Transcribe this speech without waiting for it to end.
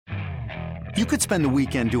You could spend the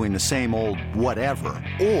weekend doing the same old whatever,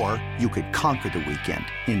 or you could conquer the weekend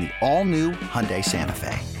in the all-new Hyundai Santa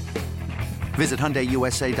Fe. Visit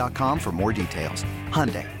HyundaiUSA.com for more details.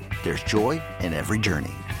 Hyundai, there's joy in every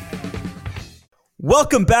journey.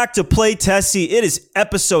 Welcome back to Play Tessie. It is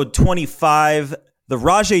episode 25, the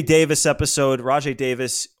Rajai Davis episode. Rajai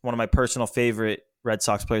Davis, one of my personal favorite Red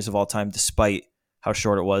Sox players of all time, despite how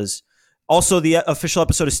short it was. Also, the official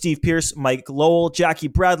episode of Steve Pearce, Mike Lowell, Jackie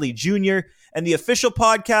Bradley Jr., and the official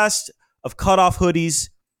podcast of Cutoff Hoodies.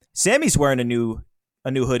 Sammy's wearing a new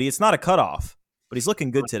hoodie. It's not a cutoff, but he's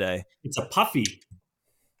looking good today. It's a puffy.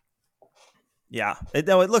 Yeah, it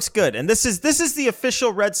looks good. And this is the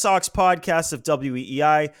official Red Sox podcast of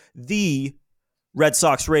WEEI, the Red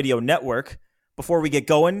Sox Radio Network. Before we get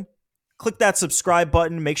going, click that subscribe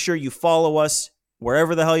button. Make sure you follow us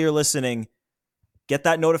wherever the hell you're listening. Get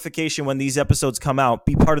that notification when these episodes come out.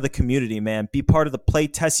 Be part of the community, man. Be part of the Play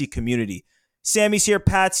Tessie community. Sammy's here.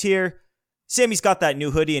 Pat's here. Sammy's got that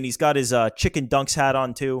new hoodie, and he's got his Chicken Dunks hat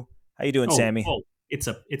on, too. How you doing, Sammy? Oh, it's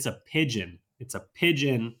a pigeon. It's a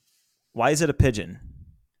pigeon. Why is it a pigeon?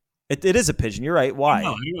 It is a pigeon. You're right. Why? I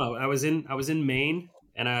don't know. I was in Maine,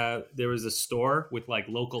 and there was a store with like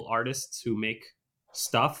local artists who make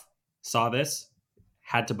stuff. Saw this,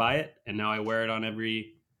 had to buy it, and now I wear it on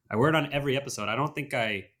every episode. I don't think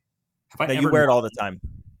you wear it all the time.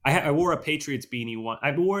 I wore a Patriots beanie one. I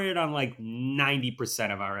wore it on like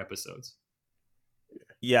 90% of our episodes.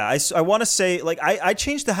 Yeah, I want to say, like, I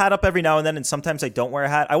change the hat up every now and then, and sometimes I don't wear a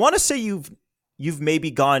hat. I want to say you've maybe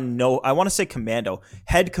gone I want to say commando.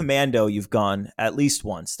 Head commando you've gone at least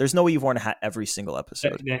once. There's no way you've worn a hat every single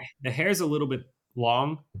episode. The hair's a little bit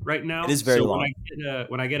long right now. It is very long.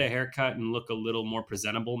 When I get a haircut and look a little more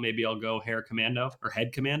presentable, maybe I'll go hair commando or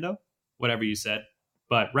head commando, whatever you said.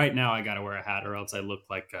 But right now I got to wear a hat, or else I look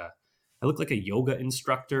like a yoga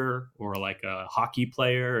instructor or like a hockey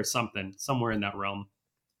player or something, somewhere in that realm.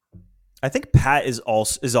 I think Pat is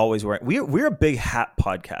always wearing. We're a big hat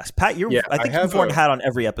podcast. Pat, I think you've worn a hat on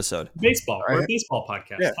every episode. Baseball. We're a baseball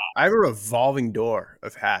podcast. Yeah, I have a revolving door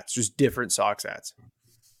of hats, just different Sox hats.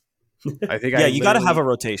 I think you got to have a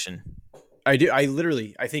rotation. I do. I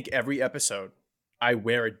think every episode I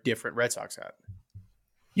wear a different Red Sox hat.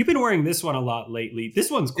 You've been wearing this one a lot lately. This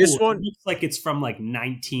one's cool. This one looks like it's from like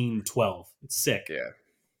 1912. It's sick. Yeah.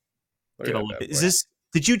 Is this?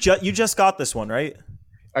 Did you just got this one, right?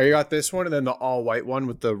 I got this one and then the all white one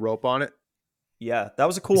with the rope on it. Yeah, that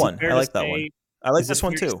was a cool one. I like that one. I like this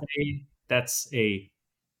one too. That's a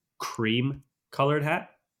cream colored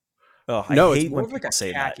hat. Oh, no, I hate it's more when like people a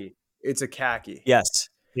say khaki. that. It's a khaki. Yes.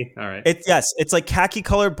 All right. It's like khaki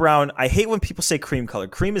colored brown. I hate when people say cream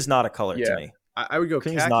colored. Cream is not a color to me. I would go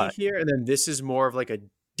cream khaki here, and then this is more of like a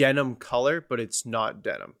denim color, but it's not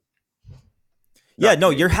denim. Yeah, no,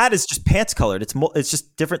 your hat is just pants colored. It's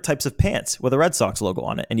just different types of pants with a Red Sox logo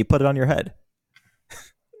on it, and you put it on your head.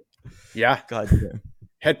 Yeah. God.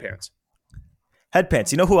 Headpants.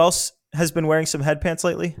 Headpants. You know who else has been wearing some headpants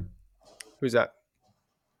lately? Who's that?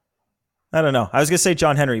 I don't know. I was going to say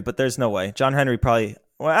John Henry, but there's no way. John Henry probably...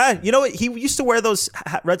 Well, you know what? He used to wear those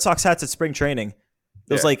Red Sox hats at spring training.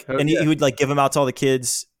 Those he would like give them out to all the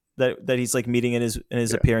kids that he's like meeting in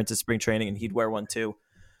his appearance at spring training, and he'd wear one too.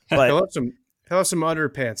 But He'll have some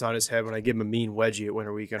underpants on his head when I give him a mean wedgie at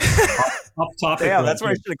winter weekend. Off topic. Yeah, that's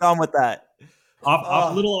where I should have gone with that.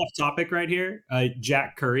 Little off topic right here.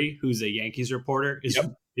 Jack Curry, who's a Yankees reporter,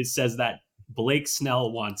 it says that Blake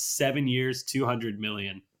Snell wants 7 years, $200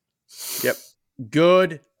 million. Yep.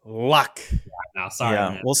 Good luck. Yeah, no, sorry,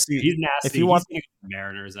 man. We'll see. He's nasty. If you want the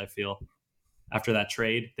Mariners, I feel after that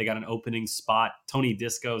trade, they got an opening spot. Tony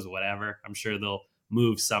Disco's whatever. I'm sure they'll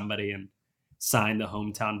move somebody and sign the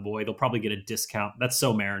hometown boy. They'll probably get a discount. That's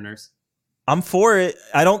so Mariners. I'm for it.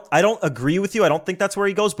 I don't agree with you. I don't think that's where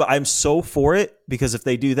he goes, but I'm so for it because if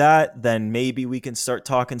they do that, then maybe we can start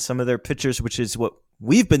talking some of their pitchers, which is what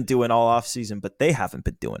we've been doing all off season, but they haven't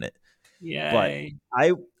been doing it. Yeah.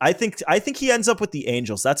 But I think he ends up with the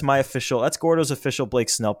Angels. That's Gordo's official Blake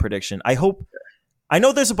Snell prediction. I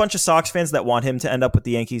know there's a bunch of Sox fans that want him to end up with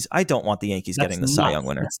the Yankees. I don't want the Yankees getting the Cy Young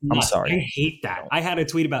winner. I'm sorry. I hate that. I had a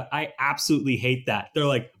tweet about I absolutely hate that. They're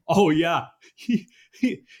like, oh yeah,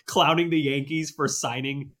 clowning the Yankees for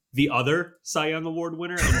signing the other Cy Young Award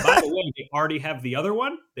winner. And by the way, they already have the other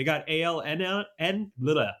one. They got AL and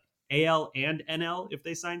NL if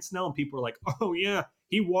they sign Snell. And people are like, oh yeah,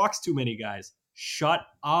 he walks too many guys. Shut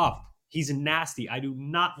up. He's nasty. I do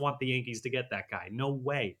not want the Yankees to get that guy. No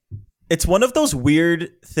way. It's one of those weird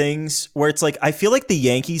things where it's like, I feel like the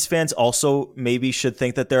Yankees fans also maybe should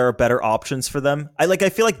think that there are better options for them. I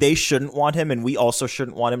feel like they shouldn't want him and we also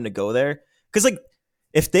shouldn't want him to go there. Because like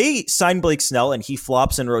if they sign Blake Snell and he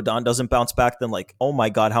flops and Rodon doesn't bounce back, then like, oh my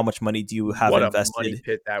God, how much money do you have What invested? a money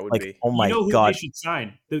pit that would Like, be. oh You my know who God. they should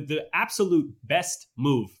sign? The absolute best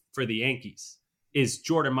move for the Yankees is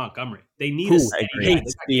Jordan Montgomery. They need Who a steady guy.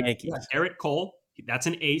 hates the Yankees? Garrett Cole. That's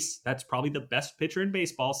an ace. That's probably the best pitcher in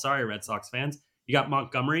baseball. Sorry, Red Sox fans. You got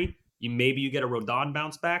Montgomery. Maybe you get a Rodon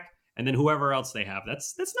bounce back, and then whoever else they have.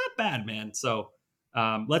 That's not bad, man. So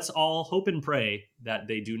let's all hope and pray that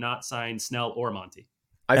they do not sign Snell or Monty.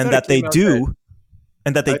 And that they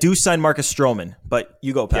do sign Marcus Stroman. But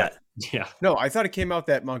you go, Pat. Yeah. No, I thought it came out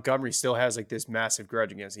that Montgomery still has like this massive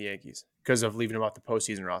grudge against the Yankees because of leaving him off the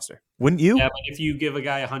postseason roster. Wouldn't you? Yeah, but if you give a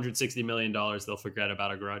guy $160 million, they'll forget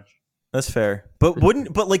about a grudge. That's fair. But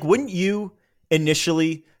wouldn't you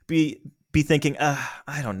initially be thinking,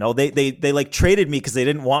 I don't know, they like traded me because they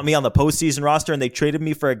didn't want me on the postseason roster, and they traded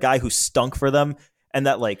me for a guy who stunk for them, and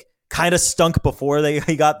that like kind of stunk before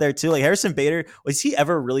he got there too. Like Harrison Bader, was he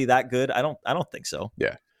ever really that good? I don't think so.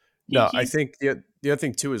 Yeah. No, I think the other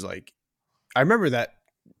thing too is like, I remember that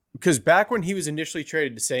because back when he was initially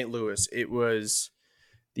traded to St. Louis, it was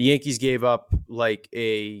the Yankees gave up like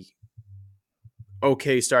a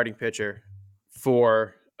okay starting pitcher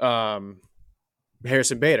for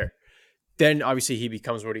Harrison Bader. Then obviously he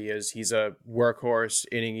becomes what he is. He's a workhorse,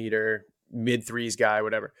 inning eater, mid threes guy,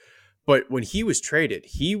 whatever. But when he was traded,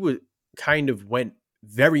 he went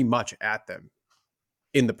very much at them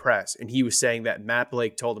in the press, and he was saying that Matt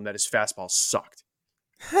Blake told him that his fastball sucked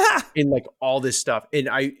in like all this stuff. And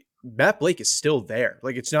Matt Blake is still there.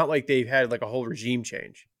 Like, it's not like they've had like a whole regime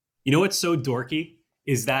change. You know what's so dorky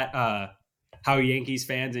is that how Yankees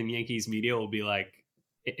fans and Yankees media will be like,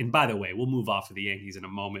 and by the way, we'll move off of the Yankees in a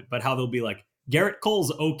moment, but how they'll be like, Garrett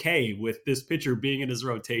Cole's okay with this pitcher being in his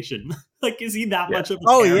rotation. Like, is he that much of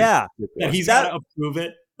a yeah, that he's got to approve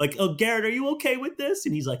it? Like, oh, Garrett, are you okay with this?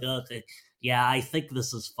 And he's like, okay, yeah, I think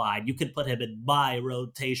this is fine. You can put him in my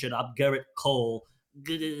rotation. I'm Garrett Cole.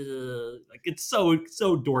 Like, it's so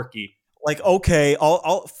dorky. Like, okay,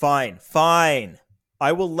 I'll fine.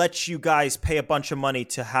 I will let you guys pay a bunch of money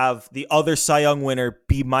to have the other Cy Young winner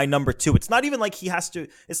be my number 2. It's not even like he has to.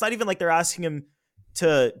 It's not even like they're asking him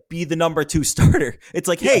to be the number 2 starter. It's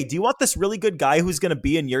like, hey, do you want this really good guy who's going to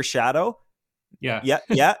be in your shadow? Yeah,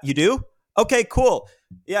 you do. Okay, cool.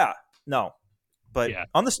 Yeah, no, but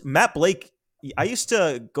on this Matt Blake, I used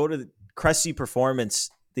to go to the Cressy Performance,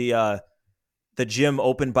 the gym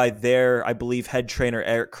opened by their, I believe, head trainer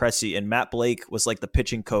Eric Cressy, and Matt Blake was like the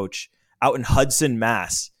pitching coach out in Hudson,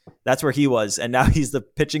 Mass. That's where he was, and now he's the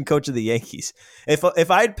pitching coach of the Yankees.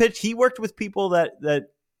 If I'd pitched, he worked with people that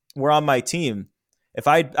were on my team.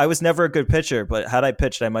 I was never a good pitcher, but had I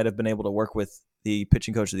pitched, I might have been able to work with the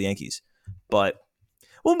pitching coach of the Yankees. But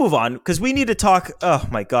we'll move on because we need to talk. Oh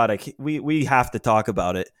my God, we have to talk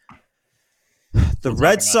about it. The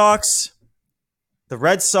Red Sox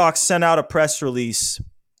sent out a press release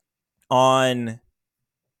on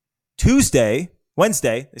Wednesday.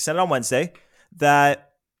 They sent it on Wednesday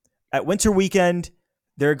that at winter weekend,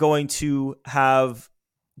 they're going to have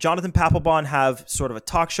Jonathan Papelbon have sort of a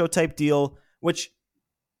talk show type deal, which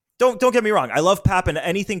don't get me wrong. I love Pap, and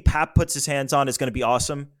anything Pap puts his hands on is going to be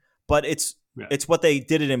awesome, but it's what they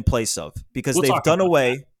did it in place of because they've done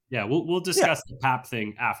away. That. Yeah, we'll discuss the Pap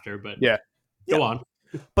thing after, but go on.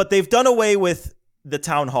 But they've done away with the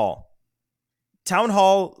town hall. Town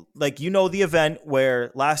hall, like, the event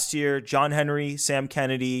where last year John Henry, Sam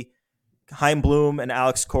Kennedy, Chaim Bloom, and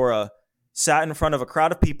Alex Cora sat in front of a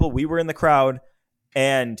crowd of people. We were in the crowd,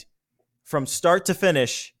 and from start to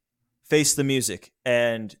finish, faced the music.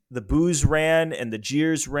 And the boos ran, and the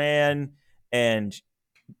jeers ran, and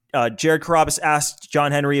Jared Carrabis asked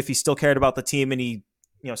John Henry if he still cared about the team, and he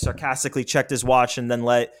sarcastically checked his watch and then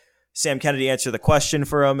let Sam Kennedy answer the question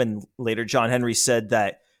for him. And later John Henry said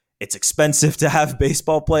that it's expensive to have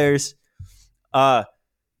baseball players.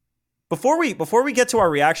 Before we get to our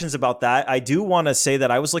reactions about that, I do want to say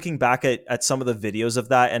that I was looking back at some of the videos of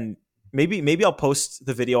that, and maybe I'll post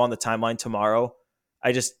the video on the timeline tomorrow.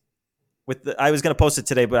 I was going to post it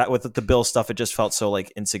today, but with the Bill stuff, it just felt so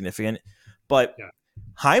like insignificant. But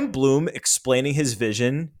Chaim Bloom explaining his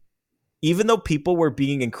vision, even though people were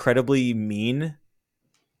being incredibly mean,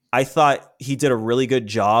 I thought he did a really good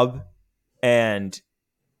job. And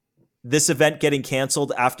this event getting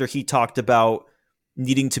canceled after he talked about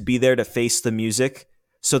needing to be there to face the music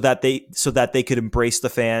so that they could embrace the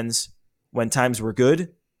fans when times were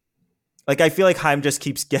good. Like, I feel like Chaim just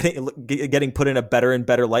keeps getting put in a better and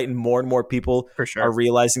better light, and more people are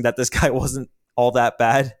realizing that this guy wasn't all that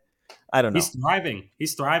bad. I don't know. He's thriving.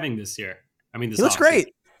 He's thriving this year. I mean, he looks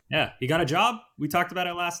great. Yeah, he got a job. We talked about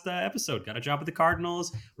it last episode. Got a job with the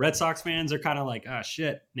Cardinals. Red Sox fans are kind of like, ah,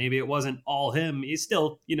 shit, maybe it wasn't all him. He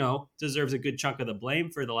still, deserves a good chunk of the blame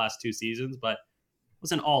for the last 2 seasons, but it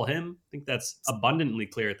wasn't all him. I think that's abundantly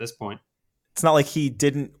clear at this point. It's not like he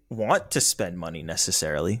didn't want to spend money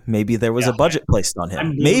necessarily. Maybe there was Yeah, a budget placed on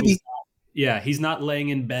him. Maybe. Yeah, he's not laying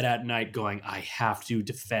in bed at night going, I have to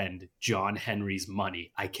defend John Henry's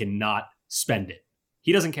money. I cannot spend it.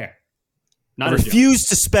 He doesn't care. Not refuse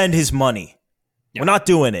to spend his money. Yeah. We're not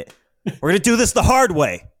doing it. We're going to do this the hard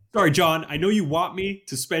way. Sorry, John. I know you want me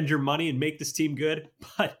to spend your money and make this team good,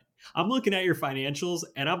 but I'm looking at your financials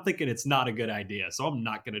and I'm thinking it's not a good idea. So I'm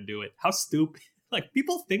not going to do it. How stupid. Like,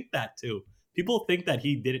 people think that too. People think that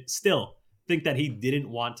he didn't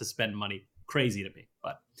want to spend money. Crazy to me,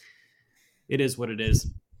 but it is what it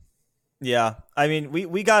is. Yeah. I mean,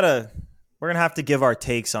 we're going to have to give our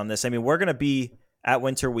takes on this. I mean, we're going to be at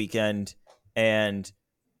winter weekend. And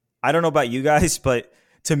I don't know about you guys, but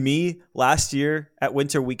to me, last year at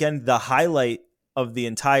winter weekend, the highlight of the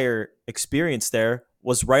entire experience there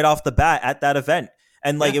was right off the bat at that event.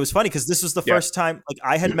 And it was funny because this was the first time,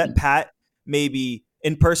 I had met Pat maybe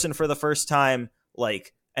in person for the first time,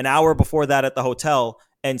 an hour before that at the hotel.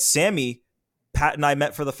 And Sammy, Pat and I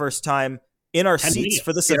met for the first time in our seats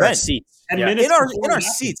for this event. In our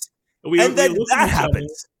seats. And then that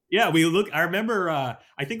happens. Yeah, I remember,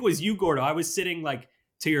 I think it was you, Gordo. I was sitting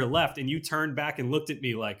to your left and you turned back and looked at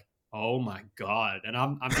me like, oh my God. And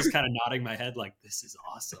I'm just kind of nodding my head like, this is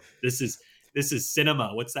awesome. This is cinema.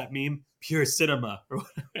 What's that meme? Pure cinema.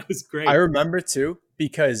 It was great. I remember too,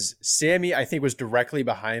 because Sammy, I think, was directly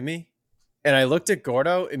behind me. And I looked at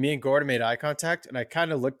Gordo and me and Gordo made eye contact. And I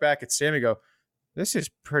kind of looked back at Sammy and go, this is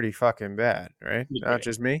pretty fucking bad, right? Not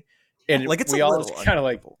just me. And it's we all kind of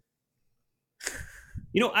like...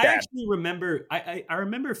 I actually remember, I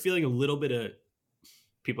remember feeling a little bit of,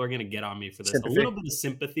 people are going to get on me for this, sympathy. A little bit of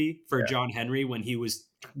sympathy for John Henry when he was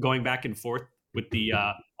going back and forth with the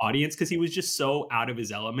audience, because he was just so out of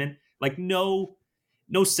his element. No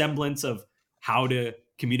semblance of how to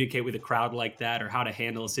communicate with a crowd like that or how to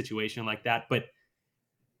handle a situation like that. But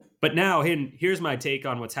now, here's my take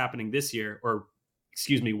on what's happening this year, or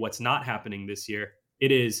excuse me, what's not happening this year.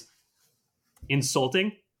 It is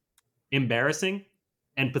insulting, embarrassing,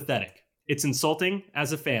 and pathetic. It's insulting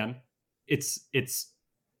as a fan. It's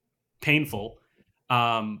painful.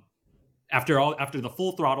 After the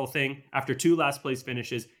full throttle thing, after 2 last place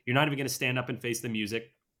finishes, you're not even going to stand up and face the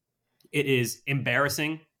music. It is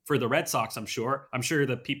embarrassing for the Red Sox, I'm sure. I'm sure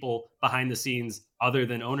the people behind the scenes, other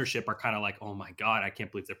than ownership, are kind of like, oh my God, I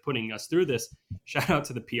can't believe they're putting us through this. Shout out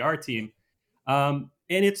to the PR team. And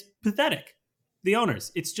it's pathetic. The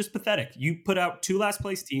owners, it's just pathetic. You put out 2 last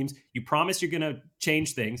place teams. You promise you're going to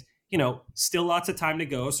change things. Still lots of time to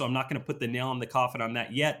go. So I'm not going to put the nail in the coffin on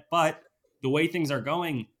that yet. But the way things are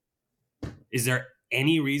going, is there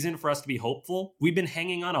any reason for us to be hopeful? We've been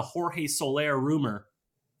hanging on a Jorge Soler rumor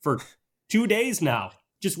for 2 days now.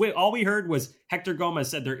 Just wait. All we heard was Hector Gomez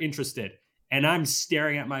said they're interested. And I'm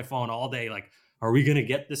staring at my phone all day like, are we going to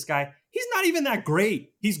get this guy? He's not even that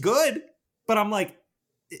great. He's good. But I'm like,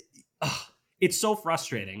 it's so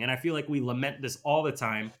frustrating. And I feel like we lament this all the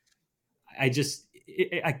time.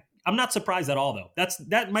 I'm not surprised at all, though.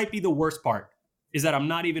 That might be the worst part, is that I'm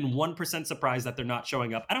not even 1% surprised that they're not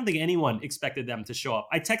showing up. I don't think anyone expected them to show up.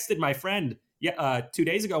 I texted my friend 2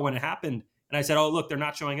 days ago when it happened, and I said, oh, look, they're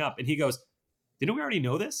not showing up. And he goes, didn't we already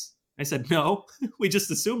know this? I said, no, we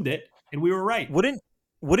just assumed it, and we were right.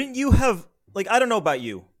 Wouldn't you have, I don't know about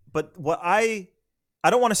you, but what I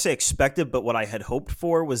don't want to say expected, but what I had hoped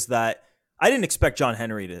for was that I didn't expect John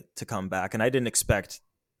Henry to come back, and I didn't expect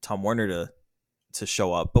Tom Werner to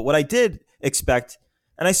show up. But what I did expect,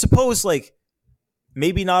 and I suppose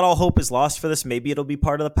maybe not all hope is lost for this. Maybe it'll be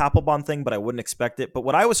part of the Papelbon thing, but I wouldn't expect it. But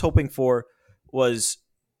what I was hoping for was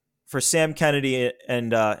for Sam Kennedy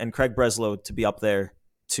and Craig Breslow to be up there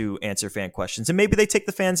to answer fan questions, and maybe they take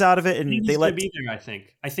the fans out of it and Kennedy's they be there.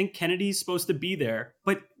 I think Kennedy's supposed to be there,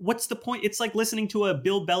 but what's the point? It's like listening to a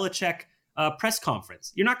Bill Belichick press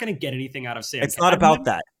conference. You're not going to get anything out of Sam. It's not about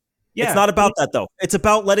that. Yeah, it's not about that though. It's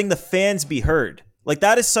about letting the fans be heard.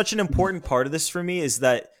 That is such an important part of this for me. Is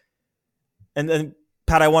that, and then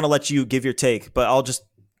Pat, I want to let you give your take, but I'll just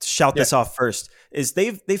shout this off first. Is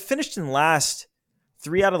they've finished in last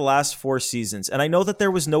 3 out of the last 4 seasons. And I know that there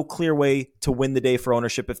was no clear way to win the day for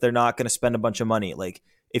ownership if they're not going to spend a bunch of money.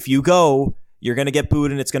 If you go, you're going to get booed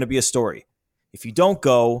and it's going to be a story. If you don't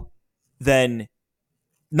go, then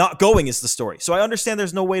not going is the story. So I understand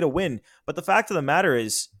there's no way to win. But the fact of the matter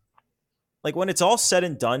is, when it's all said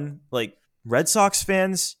and done, Red Sox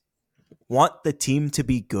fans want the team to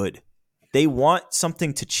be good. they want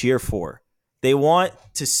something to cheer for. They want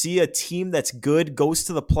to see a team that's good, goes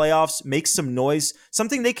to the playoffs, makes some noise,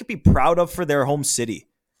 something they could be proud of for their home city.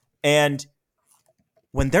 And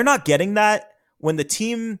when they're not getting that, when the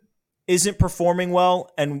team isn't performing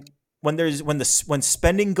well, and when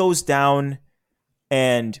spending goes down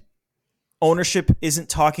and ownership isn't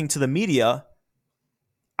talking to the media,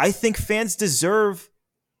 I think fans deserve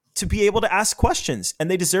to be able to ask questions,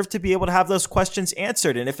 and they deserve to be able to have those questions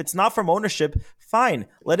answered. And if it's not from ownership, fine.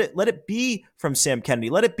 Let it be from Sam Kennedy.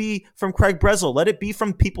 Let it be from Craig Breslow. Let it be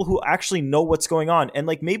from people who actually know what's going on. And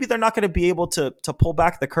like, maybe they're not going to be able to pull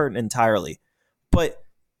back the curtain entirely. But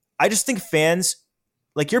I just think fans,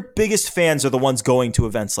 like your biggest fans, are the ones going to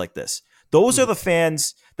events like this. Those are the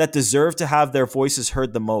fans that deserve to have their voices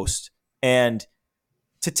heard the most. And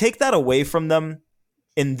to take that away from them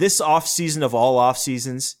in this offseason of all off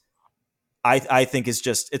seasons, I think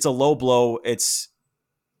it's a low blow. It's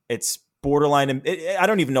borderline. I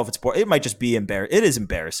don't even know if it might just be embarrassing. It is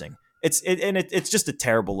embarrassing. It's just a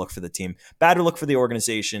terrible look for the team. Bad look for the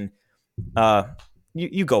organization.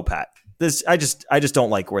 You go, Pat. I just don't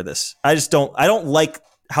like where this. I don't like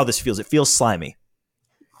how this feels. It feels slimy.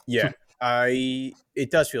 Yeah, it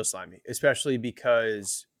does feel slimy, especially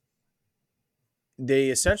because they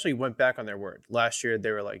essentially went back on their word. Last year, they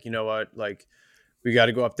were like, you know what, like, we got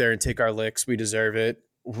to go up there and take our licks. We deserve it.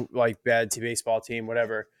 Like, bad baseball team,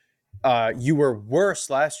 whatever. You were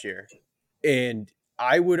worse last year, and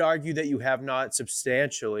I would argue that you have not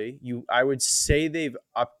substantially. I would say they've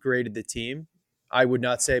upgraded the team. I would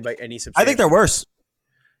not say by any substantial. I think they're worse.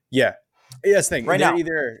 Yeah, that's the thing. Right They're now,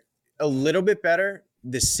 either a little bit better,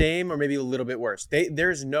 the same, or maybe a little bit worse.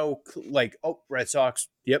 There's no like, oh, Red Sox.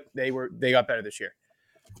 Yep, they got better this year.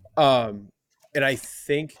 And I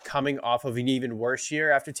think coming off of an even worse year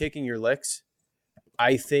after taking your licks,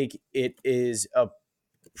 I think it is a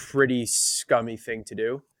pretty scummy thing to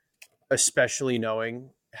do, especially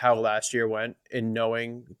knowing how last year went and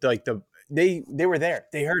knowing like they were there.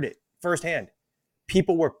 They heard it firsthand.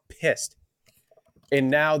 People were pissed. And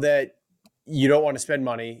now that you don't want to spend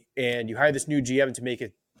money and you hire this new GM to make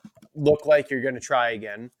it look like you're going to try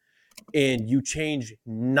again, and you change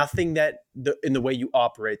nothing in the way you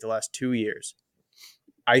operate the last 2 years,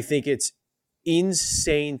 I think it's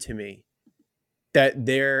insane to me that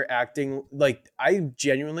they're acting like I'm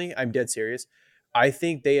dead serious. I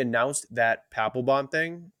think they announced that Papelbon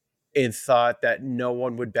thing and thought that no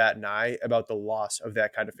one would bat an eye about the loss of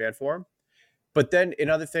that kind of fan forum. But then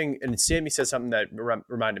another thing, and Sammy said something that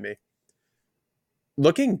reminded me.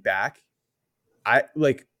 Looking back, I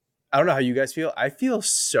don't know how you guys feel. I feel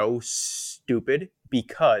so stupid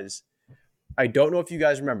because I don't know if you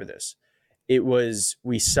guys remember this. It was,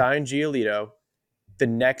 we signed Giolito. The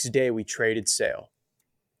next day we traded Sale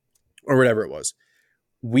or whatever it was.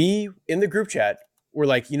 We, in the group chat, were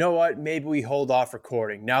like, you know what? Maybe we hold off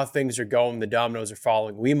recording. Now things are going. The dominoes are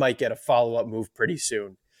falling. We might get a follow-up move pretty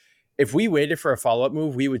soon. If we waited for a follow-up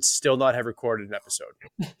move, we would still not have recorded an episode.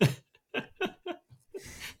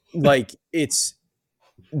 Like, it's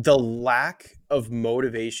the lack of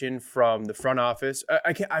motivation from the front office.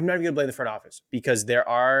 I'm not even going to blame the front office because there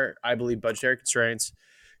are, I believe, budgetary constraints.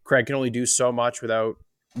 Craig can only do so much without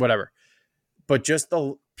whatever. But just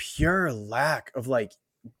the pure lack of like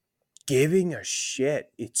giving a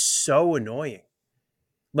shit. It's so annoying.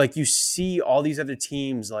 Like, you see all these other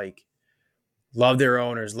teams like love their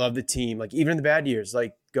owners, love the team. Like, even in the bad years,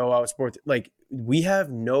 like go out sport. Like, we have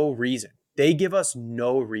no reason. They give us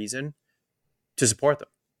no reason to support them.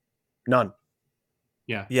 None.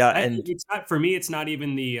 Yeah. Yeah, and it's not, for me, it's not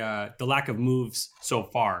even the lack of moves so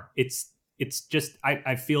far. It's just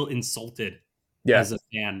I feel insulted as a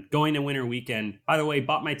fan going to winter weekend. By the way,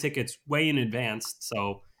 bought my tickets way in advance,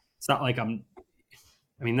 so it's not like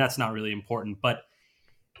that's not really important, but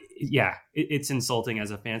yeah, it's insulting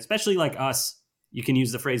as a fan, especially like us. You can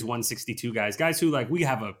use the phrase 162 guys who like, we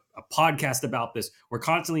have a podcast about this. We're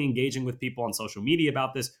constantly engaging with people on social media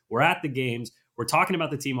about this. We're at the games. We're talking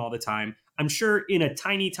about the team all the time. I'm sure in a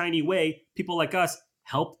tiny, tiny way, people like us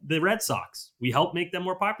help the Red Sox. We help make them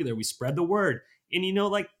more popular. We spread the word.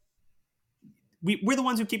 And, like, we're the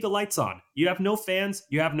ones who keep the lights on. You have no fans,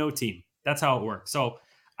 you have no team. That's how it works. So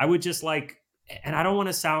I would just like, and I don't want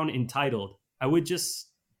to sound entitled.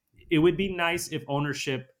 It would be nice if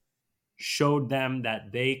ownership showed them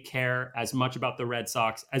that they care as much about the Red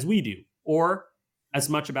Sox as we do, or as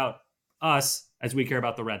much about us as we care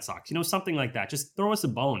about the Red Sox. Something like that. Just throw us a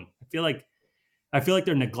bone. I feel like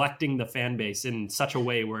they're neglecting the fan base in such a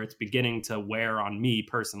way where it's beginning to wear on me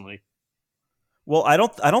personally. Well, I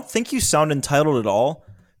don't think you sound entitled at all,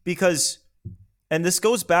 because, and this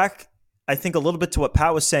goes back, I think a little bit to what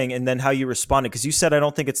Pat was saying, and then how you responded, because you said I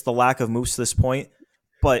don't think it's the lack of moves to this point,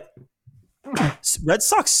 but Red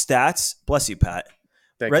Sox stats. Bless you, Pat.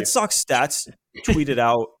 Thank Red you. Sox stats tweeted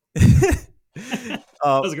out. That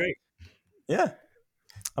was great. Yeah,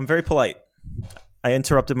 I'm very polite. I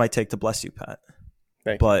interrupted my take to bless you, Pat.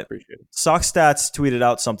 Thank you. But Appreciate it. Sox stats tweeted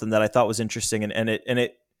out something that I thought was interesting, and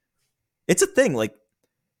it's a thing. Like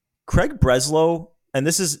Craig Breslow, and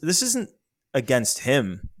this isn't against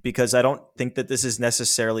him, because I don't think that this is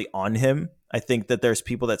necessarily on him. I think that there's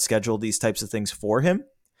people that schedule these types of things for him,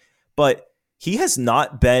 but he has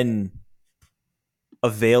not been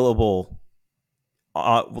available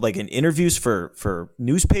like in interviews for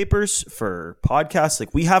newspapers, for podcasts.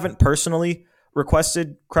 Like we haven't personally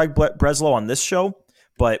requested Craig Breslow on this show,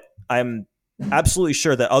 but I'm absolutely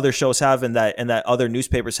sure that other shows have, and that other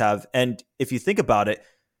newspapers have. And if you think about it,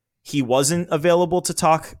 he wasn't available to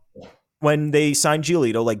talk when they signed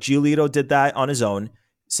Giolito. Like Giolito did that on his own.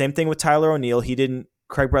 Same thing with Tyler O'Neill.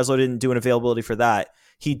 Craig Breslow didn't do an availability for that.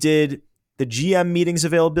 He did the GM meetings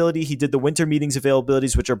availability. He did the winter meetings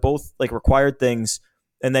availabilities, which are both like required things.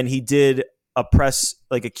 And then he did a press,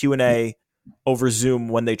 like a Q&A over Zoom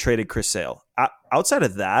when they traded Chris Sale. Outside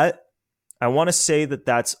of that, I want to say that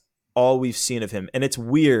that's all we've seen of him. And it's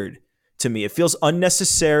weird to me. It feels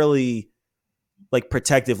unnecessarily like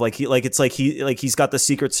protective. He's got the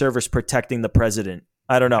Secret Service protecting the president.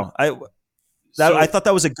 I don't know. I thought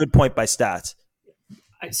that was a good point by Stats.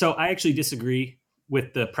 So I actually disagree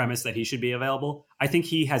with the premise that he should be available. I think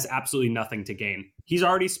he has absolutely nothing to gain. He's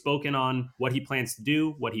already spoken on what he plans to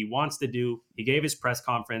do, what he wants to do. He gave his press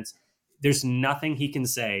conference. There's nothing he can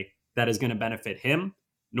say that is going to benefit him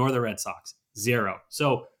nor the Red Sox. Zero.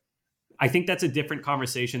 So I think that's a different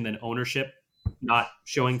conversation than ownership not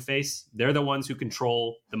showing face. They're the ones who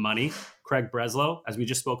control the money. Craig Breslow, as we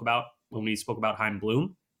just spoke about when we spoke about Chaim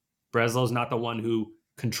Bloom, Breslow's not the one who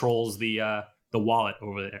controls the wallet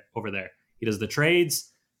over there. He does the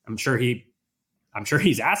trades. I'm sure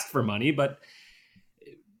he's asked for money, but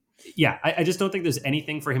yeah, I just don't think there's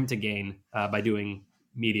anything for him to gain by doing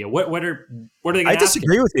media. What are they going to I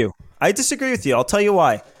disagree with you. I'll tell you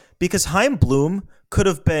why. Because Chaim Bloom could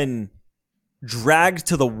have been dragged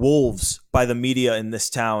to the wolves by the media in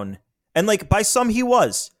this town. And like by some he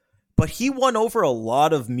was. But he won over a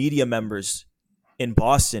lot of media members in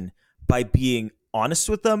Boston by being honest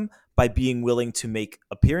with them, by being willing to make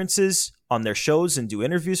appearances on their shows and do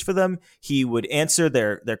interviews for them. He would answer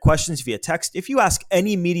their questions via text. If you ask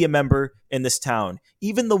any media member in this town,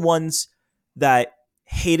 even the ones that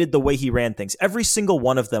hated the way he ran things, every single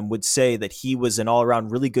one of them would say that he was an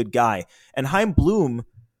all-around really good guy. And Chaim Bloom,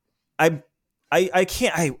 I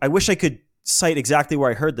wish I could cite exactly where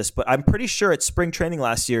I heard this, but I'm pretty sure at spring training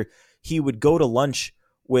last year, he would go to lunch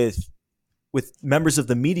with members of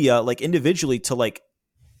the media, like individually, to like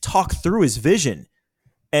talk through his vision.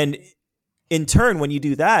 And in turn, when you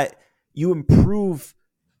do that, you improve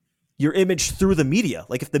your image through the media.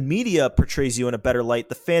 Like if the media portrays you in a better light,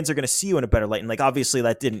 the fans are going to see you in a better light. And like, obviously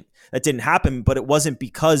that didn't happen, but it wasn't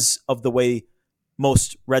because of the way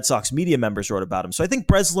most Red Sox media members wrote about him. So I think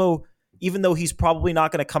Breslow, even though he's probably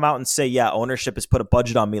not going to come out and say, yeah, ownership has put a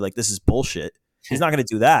budget on me, like this is bullshit. He's not going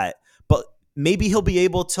to do that, but maybe he'll be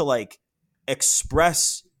able to like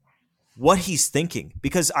express what he's thinking,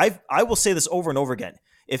 because I will say this over and over again.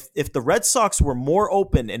 If the Red Sox were more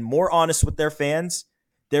open and more honest with their fans,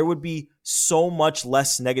 there would be so much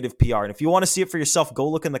less negative PR. And if you want to see it for yourself, go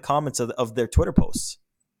look in the comments of their Twitter posts.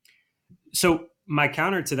 So my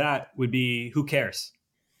counter to that would be, who cares?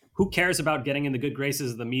 Who cares about getting in the good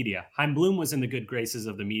graces of the media? Chaim Bloom was in the good graces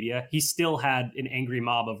of the media. He still had an angry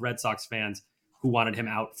mob of Red Sox fans who wanted him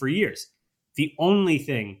out for years. The only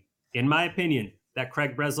thing, in my opinion, that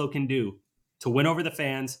Craig Breslow can do to win over the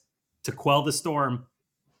fans, to quell the storm,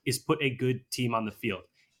 is put a good team on the field.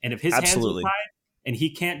 And if his hands are tied and he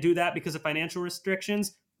can't do that because of financial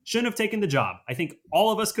restrictions, shouldn't have taken the job. I think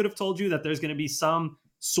all of us could have told you that there's going to be some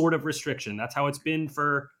sort of restriction. That's how it's been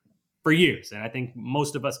for years. And I think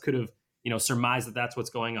most of us could have, surmised that that's what's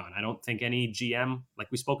going on. I don't think any GM,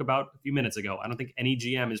 like we spoke about a few minutes ago, I don't think any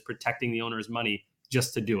GM is protecting the owner's money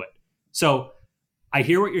just to do it. So I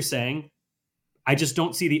hear what you're saying. I just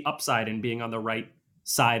don't see the upside in being on the right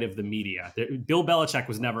side of the media. Bill Belichick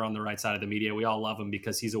was never on the right side of the media. We all love him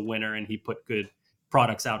because he's a winner and he put good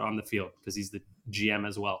products out on the field because he's the GM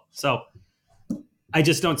as well. So I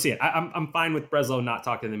just don't see it. I'm fine with Breslow not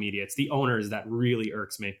talking to the media. It's the owners that really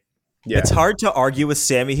irks me. Yeah. It's hard to argue with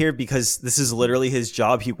Sammy here because this is literally his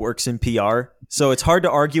job. He works in PR. So it's hard to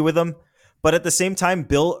argue with him. But at the same time,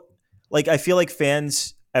 Bill, like I feel like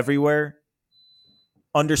fans everywhere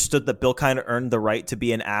understood that Bill kind of earned the right to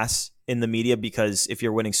be an ass in the media because if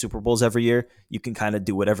you're winning Super Bowls every year, you can kind of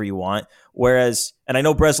do whatever you want. Whereas, and I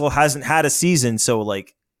know Breslow hasn't had a season, so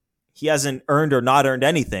like he hasn't earned or not earned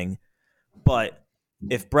anything. But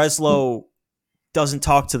if Breslow doesn't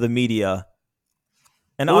talk to the media,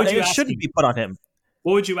 and it shouldn't be put on him.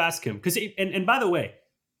 What would you ask him? Because and by the way,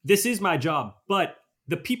 this is my job, but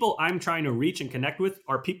the people I'm trying to reach and connect with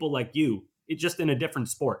are people like you. It's just in a different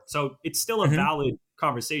sport, so it's still a valid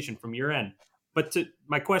conversation from your end. But to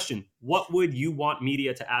my question, what would you want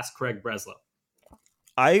media to ask Craig Breslow?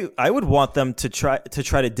 I would want them to try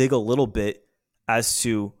to dig a little bit as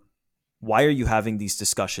to why are you having these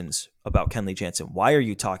discussions about Kenley Jansen? Why are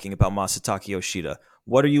you talking about Masataka Yoshida?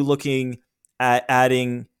 What are you looking at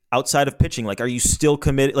adding outside of pitching? Like, are you still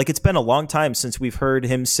committed? Like, it's been a long time since we've heard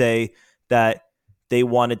him say that they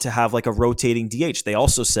wanted to have like a rotating DH. They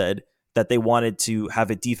also said that they wanted to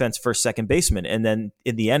have a defense first second baseman. And then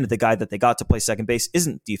in the end, the guy that they got to play second base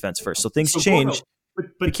isn't defense first. So things change. But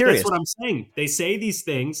that's what I'm saying. They say these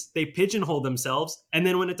things, they pigeonhole themselves, and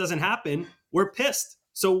then when it doesn't happen, we're pissed.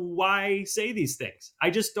 So why say these things? I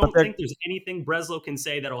just don't think there's anything Breslow can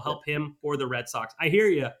say that'll help him or the Red Sox. I hear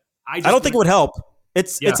you. I don't think it would help.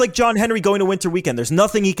 It's like John Henry going to winter weekend. There's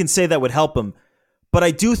nothing he can say that would help him. But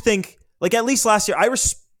I do think, like, at least last year,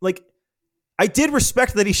 I did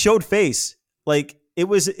respect that he showed face. Like, it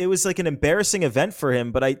was like an embarrassing event for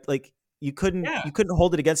him, but you couldn't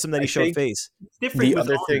hold it against him that he showed face. It's different.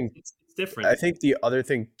 It's different. I think the other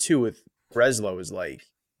thing too with Breslow is like,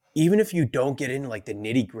 even if you don't get into like the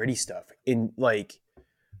nitty gritty stuff,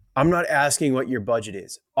 I'm not asking what your budget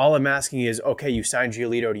is. All I'm asking is, okay, you signed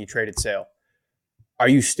Giolito and you traded Sale. Are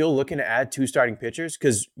you still looking to add 2 starting pitchers?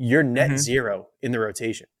 Because you're net zero in the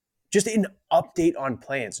rotation. Just an update on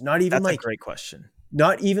plans. Not even That's a great question.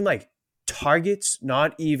 Not even like targets,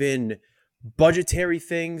 not even budgetary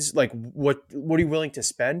things. Like what are you willing to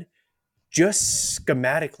spend? Just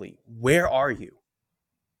schematically, where are you?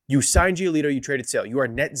 You signed Giolito, you traded Sale. You are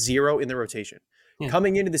net zero in the rotation. Yeah.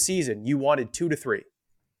 Coming into the season, you wanted 2 to 3.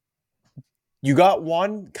 You got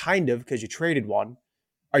 1, kind of, because you traded 1.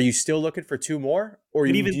 Are you still looking for 2 more? Or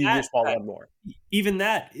do you just want 1 more? Even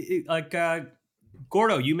that,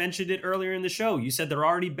 Gordo, you mentioned it earlier in the show. You said they're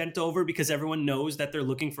already bent over because everyone knows that they're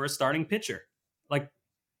looking for a starting pitcher. Like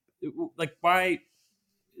why?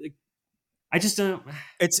 I just don't.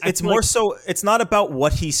 It's more so. It's not about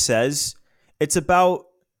what he says. It's about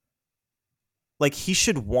like he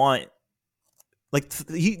should want. Like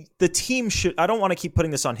the team should. I don't want to keep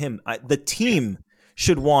putting this on him. The team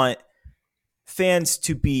should want fans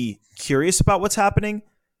to be curious about what's happening.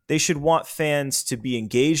 They should want fans to be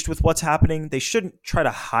engaged with what's happening. They shouldn't try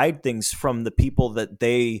to hide things from the people that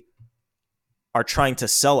they are trying to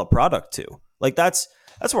sell a product to. Like that's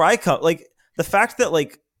where I come. Like the fact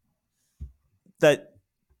that that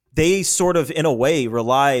they sort of in a way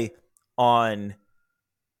rely on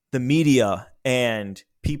the media and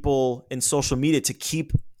people in social media to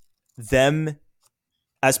keep them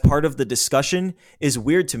as part of the discussion is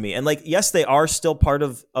weird to me. And like, yes, they are still part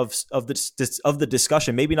of the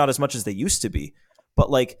discussion, maybe not as much as they used to be,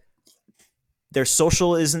 but like their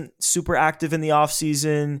social isn't super active in the off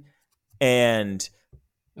season. And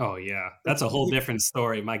oh yeah, that's a whole different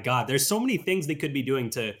story. My God, there's so many things they could be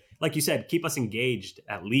doing to, like you said, keep us engaged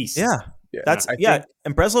at least. Yeah.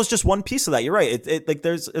 And Breslow's just one piece of that. You're right. It like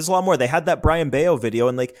there's a lot more. They had that Brian Bayo video,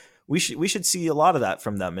 and like we should see a lot of that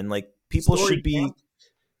from them. And like people should be,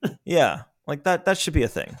 yeah, like that should be a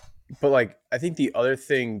thing. But like I think the other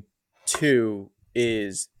thing too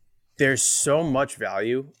is there's so much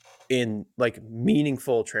value in like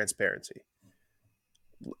meaningful transparency.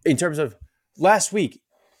 In terms of last week,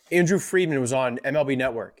 Andrew Friedman was on MLB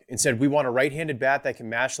Network and said, we want a right-handed bat that can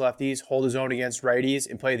mash lefties, hold his own against righties,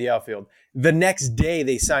 and play the outfield. The next day,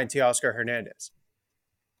 they signed Teoscar Hernandez.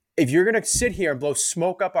 If you're going to sit here and blow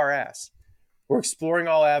smoke up our ass, we're exploring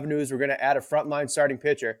all avenues, we're going to add a frontline starting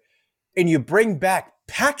pitcher, and you bring back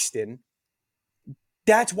Paxton,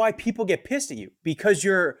 that's why people get pissed at you, because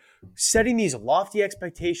you're setting these lofty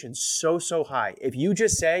expectations so high. If you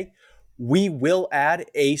just say, we will add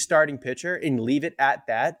a starting pitcher and leave it at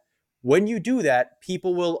that, when you do that,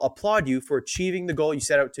 people will applaud you for achieving the goal you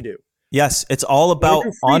set out to do. Yes, it's all about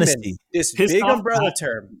honesty. This big umbrella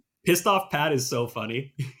term. Pissed off Pat is so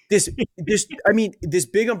funny. This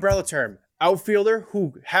big umbrella term. Outfielder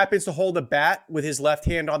who happens to hold a bat with his left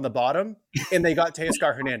hand on the bottom, and they got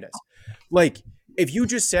Teoscar Hernandez. Like, if you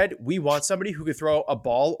just said, we want somebody who could throw a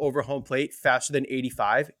ball over home plate faster than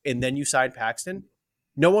 85, and then you sign Paxton,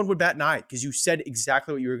 no one would bat an eye because you said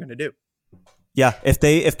exactly what you were going to do. Yeah, if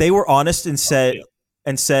they were honest and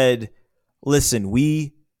said, listen,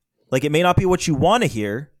 we like it may not be what you want to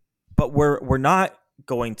hear, but we're not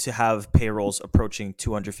going to have payrolls approaching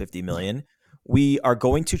 250 million. We are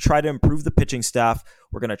going to try to improve the pitching staff.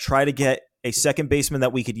 We're going to try to get a second baseman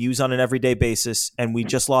that we could use on an everyday basis, and we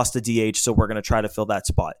just lost a DH, so we're going to try to fill that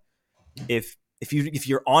spot. If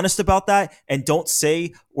you're honest about that and don't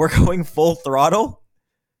say we're going full throttle,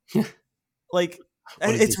 like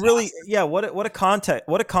it's really what a concept,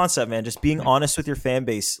 man. Just being honest with your fan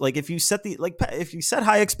base. Like if you set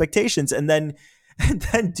high expectations and then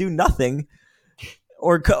do nothing,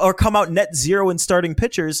 or come out net zero in starting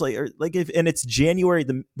pitchers, and it's January,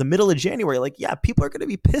 the middle of January, people are going to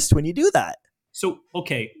be pissed when you do that. So,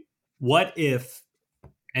 okay, what if,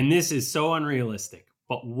 and this is so unrealistic,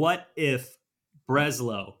 but what if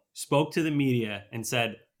Breslow spoke to the media and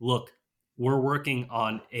said, look, we're working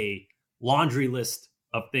on a laundry list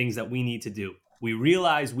of things that we need to do. We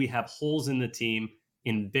realize we have holes in the team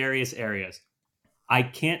in various areas. I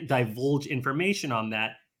can't divulge information on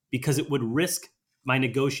that because it would risk my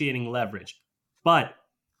negotiating leverage. But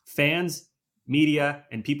fans, media,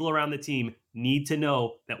 and people around the team need to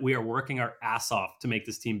know that we are working our ass off to make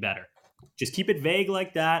this team better. Just keep it vague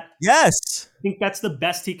like that. Yes. I think that's the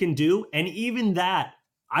best he can do. And even that,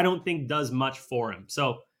 I don't think does much for him.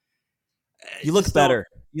 So you look better.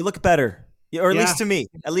 You look better. Or at least to me.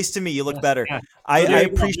 At least to me, you look better. Yeah. I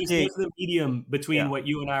appreciate the medium between what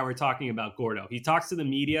you and I were talking about, Gordo. He talks to the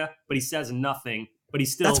media, but he says nothing. But he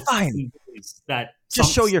still that's fine. That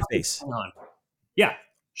just show your face. On. Yeah,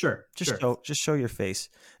 sure. Just show your face.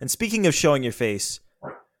 And speaking of showing your face,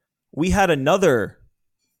 we had another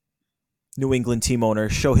New England team owner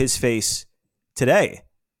show his face today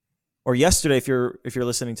or yesterday. If you're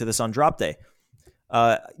listening to this on drop day,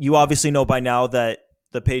 you obviously know by now that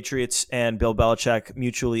the Patriots and Bill Belichick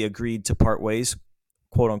mutually agreed to part ways,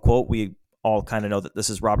 quote unquote. We all kind of know that this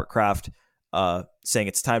is Robert Kraft saying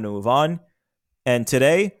it's time to move on. And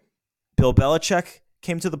today, Bill Belichick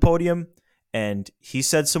came to the podium and he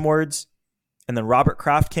said some words. And then Robert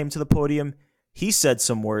Kraft came to the podium. He said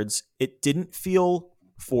some words. It didn't feel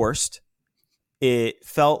forced. It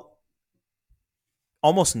felt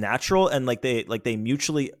almost natural and like they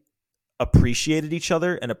mutually appreciated each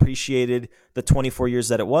other and appreciated the 24 years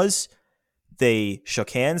that it was. They shook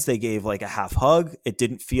hands. They gave like a half hug. It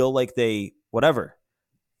didn't feel like they whatever.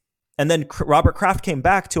 And then Robert Kraft came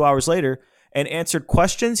back 2 hours later and answered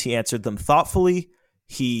questions. He answered them thoughtfully.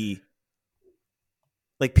 People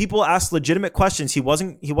asked legitimate questions. He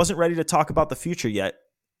wasn't ready to talk about the future yet,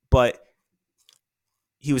 but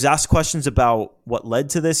he was asked questions about what led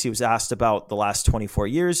to this. He was asked about the last 24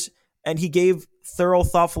 years, and he gave thorough,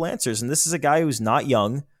 thoughtful answers. And this is a guy who's not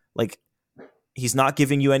young. Like, he's not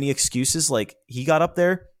giving you any excuses. Like, he got up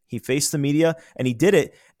there, he faced the media, and he did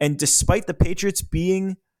it. And despite the Patriots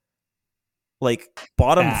being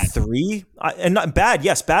bottom bad. Three, and not bad,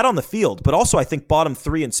 yes, bad on the field, but also I think bottom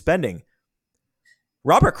three in spending.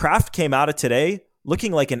 Robert Kraft came out of today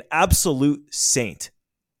looking like an absolute saint.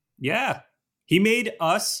 Yeah. He made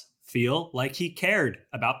us feel like he cared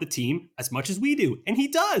about the team as much as we do. And he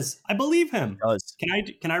does. I believe him. He does.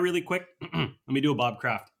 Can I really quick? Let me do a Bob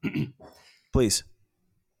Kraft. Please.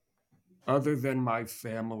 Other than my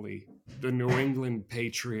family, the New England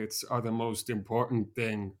Patriots are the most important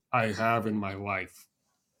thing I have in my life.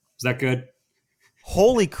 Is that good?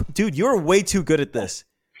 Dude, you're way too good at this.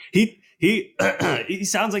 He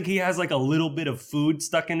sounds like he has like a little bit of food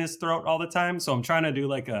stuck in his throat all the time. So I'm trying to do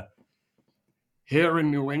like a here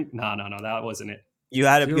in New England. No, that wasn't it. You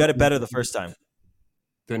had it better the first time.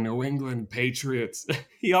 The New England Patriots.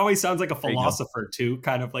 He always sounds like a philosopher too,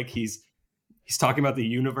 kind of like he's talking about the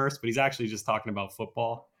universe, but he's actually just talking about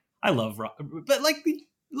football. I love but like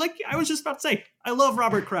I was just about to say, I love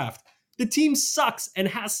Robert Kraft. The team sucks and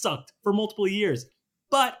has sucked for multiple years,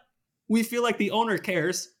 but we feel like the owner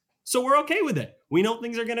cares, so we're okay with it. We know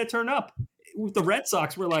things are going to turn up. With the Red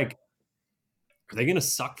Sox, we're like, are they going to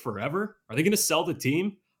suck forever? Are they going to sell the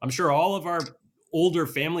team? I'm sure all of our older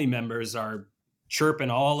family members are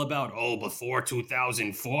chirping all about, before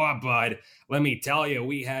 2004, bud, let me tell you,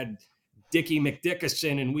 we had Dickie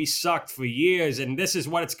McDickerson and we sucked for years, and this is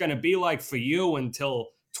what it's going to be like for you until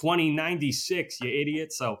 2096, you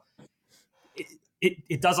idiot. So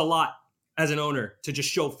it does a lot as an owner to just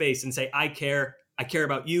show face and say, I care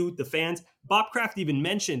about you, the fans. Bob Kraft even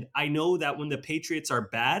mentioned, I know that when the Patriots are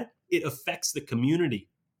bad, it affects the community.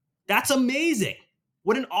 That's amazing.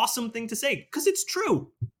 What an awesome thing to say, because it's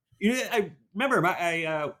true. You know, I remember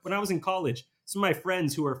when I was in college, some of my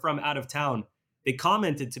friends who are from out of town, they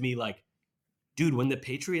commented to me like, dude, when the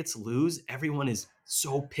Patriots lose, everyone is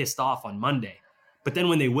so pissed off on Monday. But then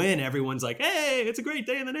when they win, everyone's like, hey, it's a great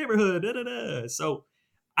day in the neighborhood. Da, da, da. So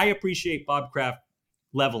I appreciate Bob Kraft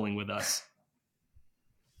leveling with us.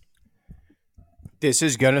 This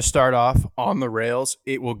is going to start off on the rails.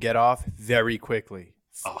 It will get off very quickly.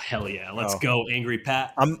 Oh, hell yeah. Let's go, Angry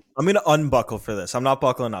Pat. I'm going to unbuckle for this. I'm not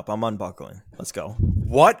buckling up. I'm unbuckling. Let's go.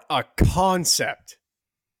 What a concept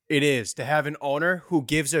it is to have an owner who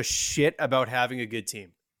gives a shit about having a good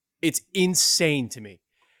team. It's insane to me.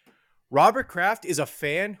 Robert Kraft is a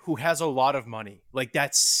fan who has a lot of money. Like,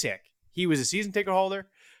 that's sick. He was a season ticket holder,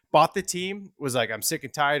 bought the team, was like, I'm sick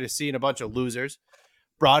and tired of seeing a bunch of losers.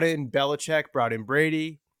 Brought in Belichick, brought in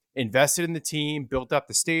Brady, invested in the team, built up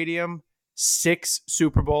the stadium, 6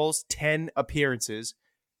 Super Bowls, 10 appearances.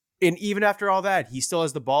 And even after all that, he still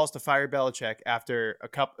has the balls to fire Belichick after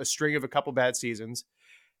a string of a couple bad seasons,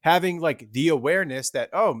 having like the awareness that,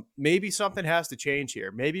 oh, maybe something has to change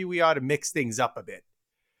here. Maybe we ought to mix things up a bit.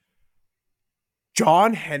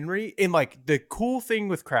 John Henry, and like the cool thing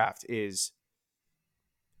with Kraft is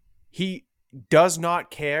he does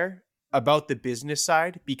not care about the business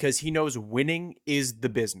side because he knows winning is the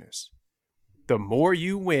business. The more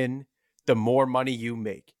you win, the more money you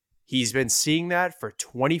make. He's been seeing that for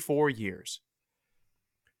 24 years.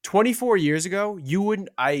 24 years ago, you wouldn't,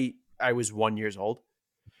 I was 1 year old,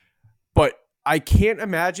 but I can't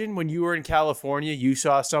imagine when you were in California, you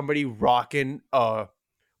saw somebody rocking a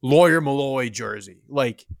Lawyer Malloy jersey.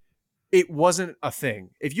 Like, it wasn't a thing.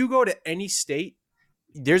 If you go to any state,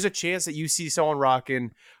 there's a chance that you see someone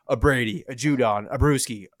rocking a Brady, a Judon, a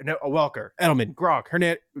Brewski, a Welker, Edelman, Gronk,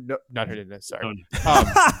 Hernandez. No, not Hernandez, sorry.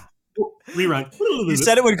 Rerun. You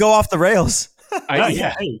said it would go off the rails.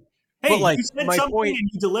 Yeah. Hey, like, you said my something point- and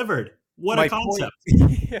you delivered. What a concept.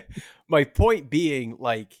 My point being,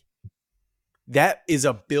 like, that is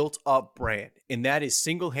a built-up brand, and that is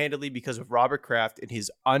single-handedly because of Robert Kraft and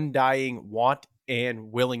his undying want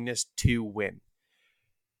and willingness to win.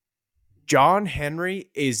 John Henry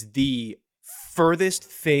is the furthest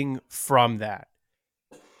thing from that.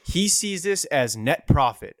 He sees this as net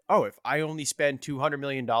profit. Oh, if I only spend $200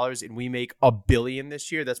 million and we make $1 billion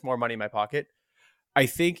this year, that's more money in my pocket. I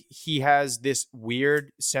think he has this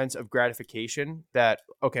weird sense of gratification that,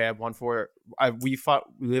 okay,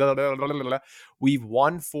 we've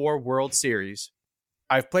won 4 World Series.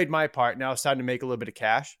 I've played my part. Now it's time to make a little bit of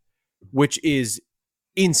cash, which is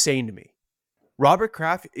insane to me. Robert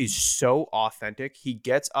Kraft is so authentic. He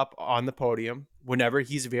gets up on the podium whenever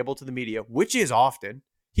he's available to the media, which is often.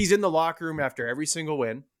 He's in the locker room after every single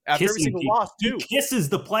win, after every single loss, too. He kisses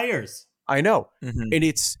the players. I know. Mm-hmm. And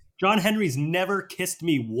it's... John Henry's never kissed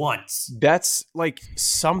me once. That's like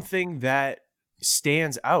something that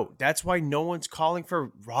stands out. That's why no one's calling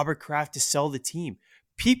for Robert Kraft to sell the team.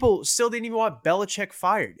 People still didn't even want Belichick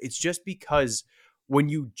fired. It's just because when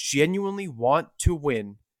you genuinely want to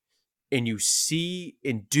win and you see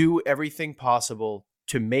and do everything possible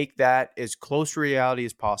to make that as close to reality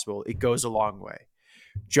as possible, it goes a long way.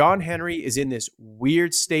 John Henry is in this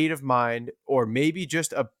weird state of mind, or maybe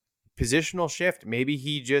just a positional shift. Maybe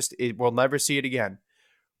we'll never see it again,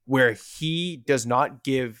 where he does not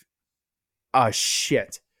give a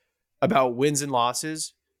shit about wins and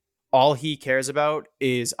losses. All he cares about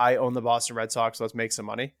is, I own the Boston Red Sox. Let's make some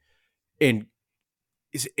money. And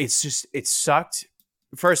it sucked.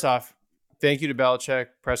 First off, thank you to Belichick,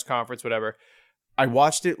 press conference, whatever. I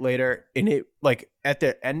watched it later, and it, like, at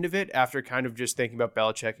the end of it, after kind of just thinking about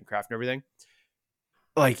Belichick and Kraft and everything,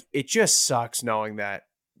 like, it just sucks knowing that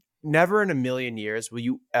never in a million years will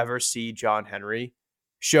you ever see John Henry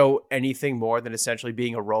show anything more than essentially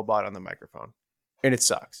being a robot on the microphone. And it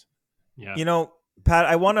sucks. Yeah. You know, Pat,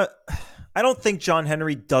 I don't think John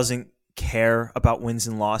Henry doesn't care about wins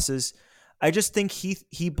and losses. I just think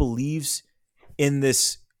he believes in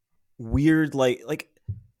this weird, like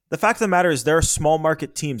the fact of the matter is there are small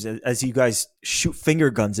market teams, as you guys shoot finger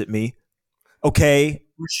guns at me. Okay.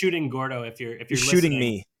 We're shooting Gordo if you're shooting listening.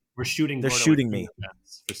 Me. We're shooting. They're Gordo shooting with me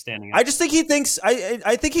for standing up. I just think he thinks.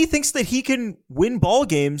 I think he thinks that he can win ball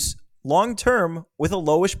games long term with a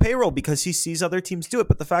lowish payroll because he sees other teams do it.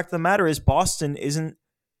 But the fact of the matter is, Boston isn't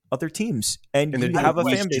other teams, and you have a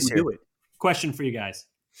fan base here. Question for you guys: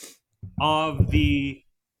 of the,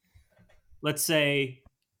 let's say,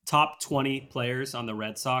 top 20 players on the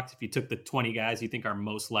Red Sox, if you took the 20 guys you think are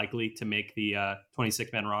most likely to make the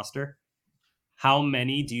 26-man roster, how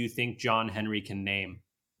many do you think John Henry can name?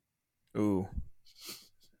 Ooh.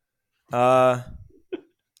 The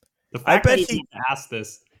fact I bet that he asked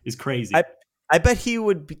this is crazy. I bet he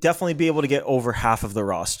would definitely be able to get over half of the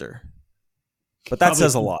roster, but that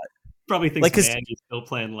says a lot. Probably thinks Like, 'cause Manny's still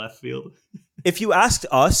playing left field. If you asked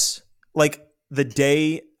us, like the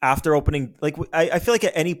day after opening, like I feel like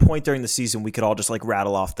at any point during the season we could all just like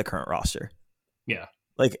rattle off the current roster. Yeah.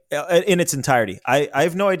 like in its entirety. I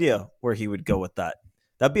have no idea where he would go with that.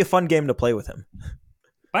 That'd be a fun game to play with him.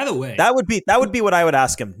 By the way, That would be what I would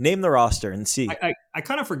ask him. Name the roster and see. I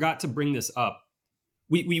kind of forgot to bring this up.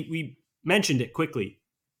 We mentioned it quickly.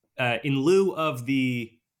 In lieu of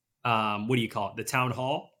the what do you call it? The town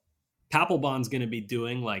hall. Papelbon's going to be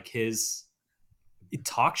doing like his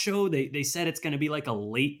talk show. They said it's going to be like a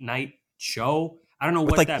late night show. I don't know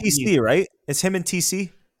With what like that TC, means. right? It's him and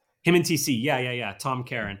TC. Him and TC. Yeah. Tom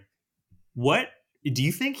Karen. What do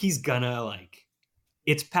you think he's gonna like?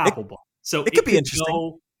 It's Papelbon. So it could be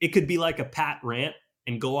interesting. It could be like a Pat rant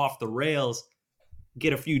and go off the rails,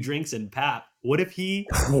 get a few drinks and Pat. What if he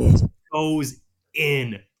goes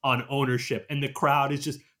in on ownership and the crowd is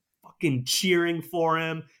just fucking cheering for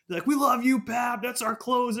him? They're like, we love you, Pap. That's our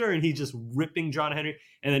closer. And he's just ripping John Henry.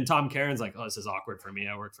 And then Tom Karen's like, oh, this is awkward for me.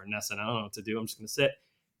 I work for Nesson. I don't know what to do. I'm just going to sit.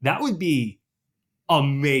 That would be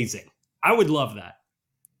amazing. I would love that.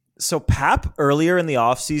 So Pap earlier in the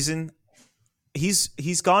offseason,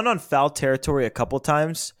 he's gone on foul territory a couple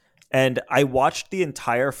times. And I watched the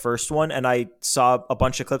entire first one and I saw a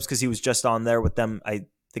bunch of clips because he was just on there with them, I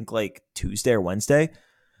think like Tuesday or Wednesday.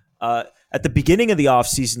 At the beginning of the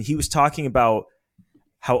offseason, he was talking about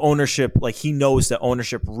how ownership, like he knows that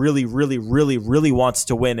ownership really, really, really, really wants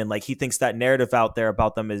to win. And like he thinks that narrative out there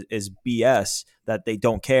about them is BS, that they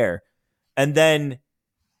don't care. And then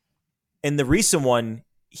in the recent one,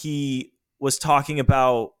 he was talking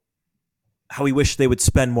about how he wished they would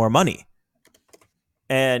spend more money.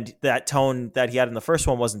 And that tone that he had in the first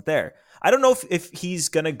one wasn't there. I don't know if he's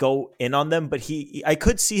going to go in on them, but I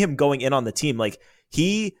could see him going in on the team.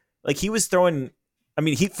 He was throwing, I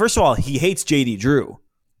mean, first of all, he hates JD Drew.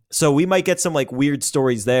 So we might get some like weird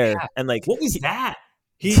stories there. Yeah. And like, what was that?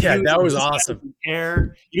 That was awesome.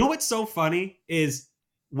 You know what's so funny is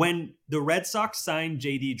when the Red Sox signed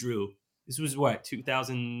JD Drew, this was what,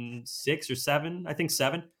 2006 or 7? I think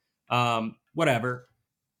 7. Whatever.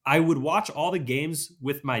 I would watch all the games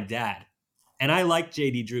with my dad, and I liked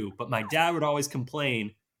JD Drew, but my dad would always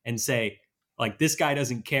complain and say, like, this guy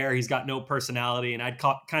doesn't care. He's got no personality. And I'd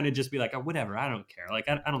kind of just be like, oh, whatever. I don't care. Like,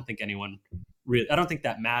 I don't think anyone really, I don't think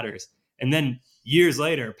that matters. And then years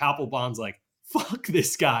later, Papelbon's like, fuck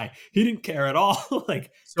this guy. He didn't care at all.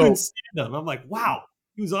 Like, couldn't stand him. I'm like, wow,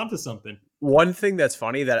 he was onto something. One thing that's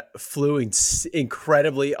funny that flew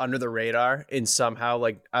incredibly under the radar and somehow,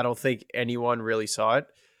 like, I don't think anyone really saw it.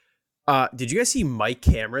 Did you guys see Mike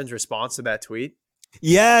Cameron's response to that tweet?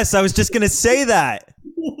 yes, I was just going to say that.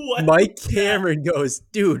 What? Mike Cameron goes,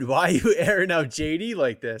 dude, why are you airing out JD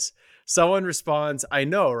like this? Someone responds, I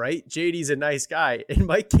know, right? JD's a nice guy. And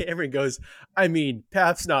Mike Cameron goes, I mean,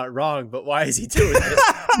 Pap's not wrong, but why is he doing this?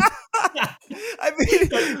 I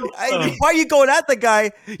mean, why are you going at the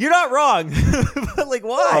guy? You're not wrong. But like,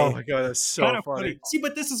 why? Oh my God, that's so Kind of funny. See,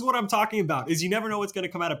 but this is what I'm talking about, is you never know what's going to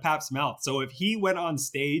come out of Pap's mouth. So if he went on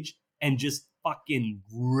stage and just fucking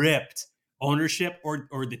ripped ownership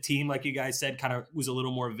or the team, like you guys said, kind of was a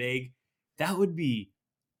little more vague, that would be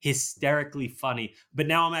hysterically funny. But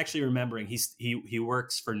now I'm actually remembering he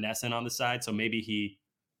works for Nesson on the side, so maybe he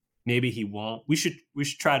won't. We should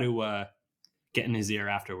try to get in his ear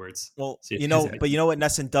afterwards. Well, you know what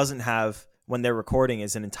Nesson doesn't have when they're recording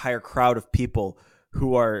is an entire crowd of people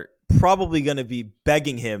who are probably going to be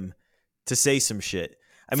begging him to say some shit.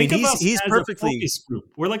 I mean, he's perfectly. Focus group.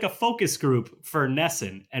 We're like a focus group for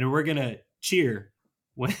Nesson, and we're gonna cheer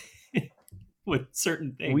when with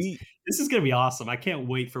certain things. This is gonna be awesome. I can't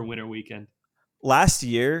wait for winter weekend. Last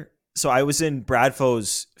year, so I was in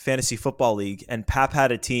Bradfo's fantasy football league, and Pap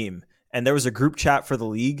had a team, and there was a group chat for the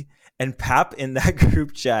league, and Pap in that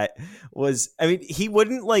group chat was, I mean, he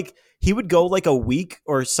would go like a week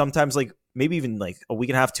or sometimes like maybe even like a week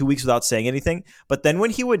and a half, 2 weeks without saying anything. But then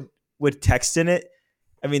when he would text in it,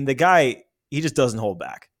 I mean, the guy, he just doesn't hold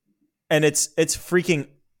back, and it's freaking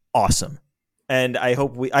awesome. And I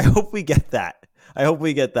hope we get that. I hope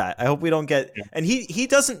we don't get. Yeah. And he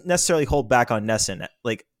doesn't necessarily hold back on Nesson.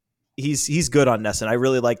 Like he's good on Nesson. I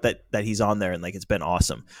really like that he's on there, and like it's been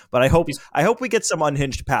awesome. But I hope we get some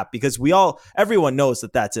unhinged Pap, because everyone knows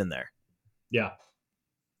that that's in there. Yeah.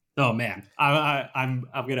 Oh man, I'm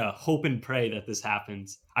gonna hope and pray that this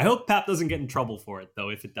happens. I hope Pap doesn't get in trouble for it though,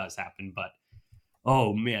 if it does happen. But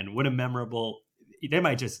oh man, what a memorable! They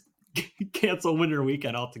might just cancel winter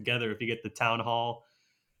weekend altogether if you get the town hall.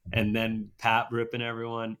 and then Pat ripping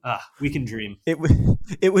everyone. We can dream.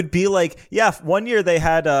 It would be like, yeah, one year they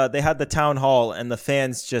had the town hall and the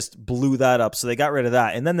fans just blew that up, so they got rid of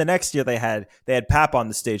that. And then the next year they had Pap on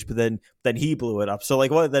the stage, but then he blew it up. So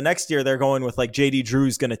like, the next year they're going with like JD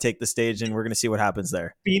Drew's going to take the stage, and we're going to see what happens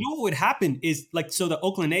there. But you know what would happen is like, so the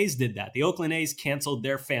Oakland A's did that. The Oakland A's canceled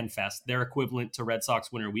their Fan Fest, their equivalent to Red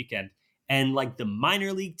Sox Winter Weekend, and like the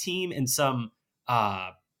minor league team and some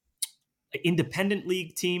independent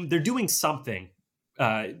league team, they're doing something.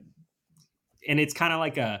 And it's kind of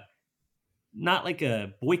like not like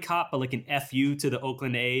a boycott, but like an FU to the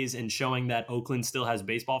Oakland A's and showing that Oakland still has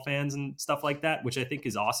baseball fans and stuff like that, which I think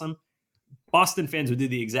is awesome. Boston fans would do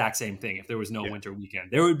the exact same thing if there was no winter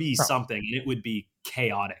weekend. There would be something, and it would be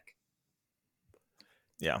chaotic.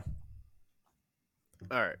 Yeah.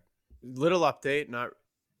 All right. Little update, not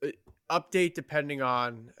update depending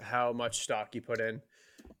on how much stock you put in.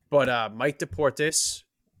 But Mike Deportes,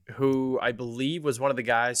 who I believe was one of the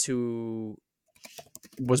guys who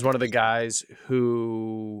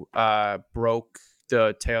broke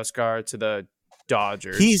the Teoscar to the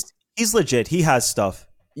Dodgers. He's legit. He has stuff.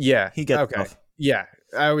 Yeah. He gets stuff. Yeah.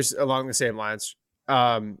 I was along the same lines.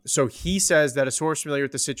 So he says that a source familiar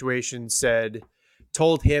with the situation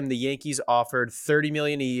told him the Yankees offered $30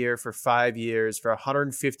 million a year for 5 years for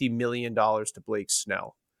 $150 million to Blake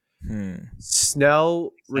Snell.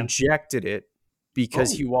 Snell rejected it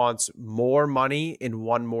because he wants more money in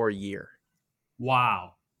one more year.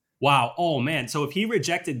 Wow. Oh, man. So if he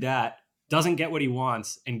rejected that, doesn't get what he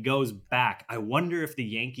wants, and goes back, I wonder if the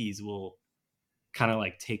Yankees will kind of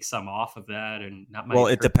like take some off of that. And not. Well,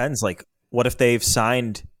 it depends. Like, what if they've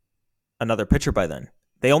signed another pitcher by then?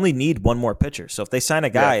 They only need one more pitcher. So if they sign a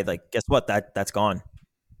guy, like, guess what? That's gone.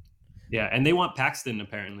 Yeah, and they want Paxton,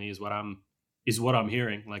 apparently, is what I'm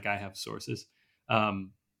hearing. Like, I have sources.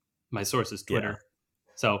 My source is Twitter.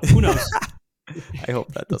 Yeah. So who knows? I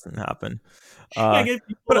hope that doesn't happen. I get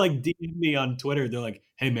people like DM me on Twitter. They're like,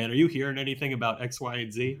 "Hey man, are you hearing anything about X, Y,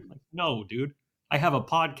 and Z?" I'm like, no, dude. I have a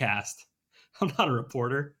podcast. I'm not a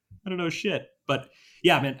reporter. I don't know shit. But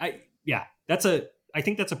yeah, man. I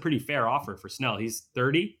think that's a pretty fair offer for Snell. He's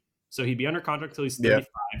 30, so he'd be under contract till he's 35.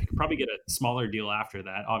 Yeah. He could probably get a smaller deal after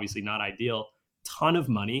that. Obviously not ideal. Ton of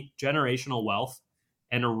money, generational wealth,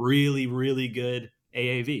 and a really, really good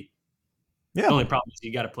AAV. Yeah. The only problem is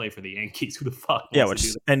you got to play for the Yankees. Who the fuck? Yeah,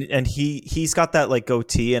 and he's got that like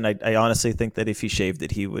goatee, and I honestly think that if he shaved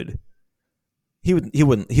it, he would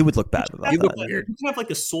look bad with that. He'd look weird. You can have like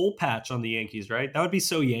a soul patch on the Yankees, right? That would be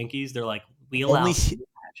so Yankees. They're like, we allow soul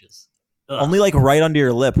patches. Only like right under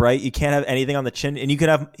your lip, right? You can't have anything on the chin, and you could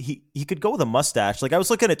have he could go with a mustache. Like I was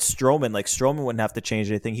looking at Stroman, like Stroman wouldn't have to change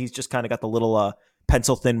anything. He's just kind of got the little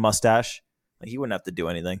pencil thin mustache. Like he wouldn't have to do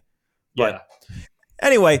anything. But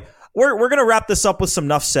anyway, we're gonna wrap this up with some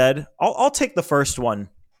Nuff Said. I'll take the first one.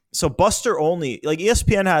 So Buster Olney, like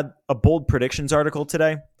ESPN had a bold predictions article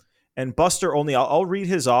today, and Buster Olney, I'll read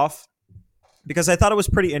his off because I thought it was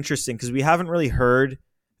pretty interesting because we haven't really heard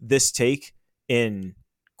this take in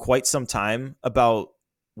quite some time about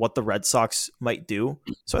what the Red Sox might do.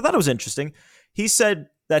 So I thought it was interesting. He said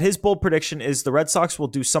that his bold prediction is the Red Sox will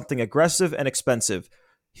do something aggressive and expensive.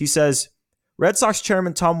 He says, Red Sox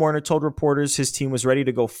chairman Tom Werner told reporters his team was ready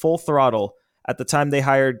to go full throttle at the time they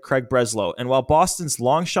hired Craig Breslow. And while Boston's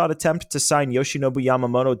long shot attempt to sign Yoshinobu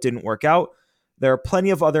Yamamoto didn't work out, there are plenty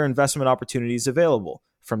of other investment opportunities available,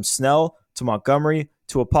 from Snell to Montgomery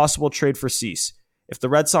to a possible trade for Cease. If the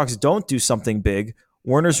Red Sox don't do something big,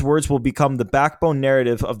 Werner's words will become the backbone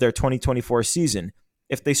narrative of their 2024 season.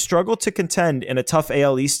 If they struggle to contend in a tough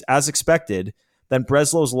AL East as expected, then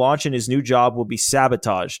Breslow's launch in his new job will be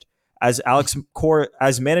sabotaged. As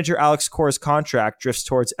manager Alex Cora's contract drifts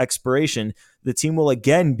towards expiration, the team will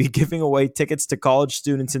again be giving away tickets to college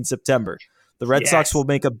students in September. The Red Sox will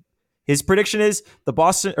make his prediction is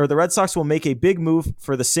the Red Sox will make a big move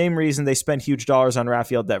for the same reason they spent huge dollars on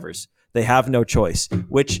Rafael Devers. They have no choice,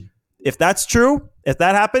 which, if that's true, if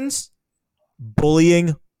that happens,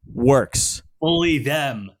 bullying works. Bully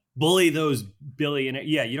them. Bully those billionaires.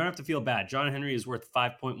 Yeah, you don't have to feel bad. John Henry is worth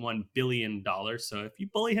 $5.1 billion. So if you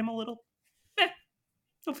bully him a little,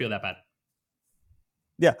 don't feel that bad.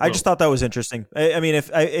 Yeah, I just thought that was interesting. I mean,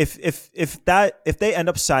 if they end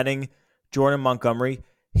up signing Jordan Montgomery,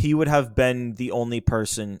 he would have been the only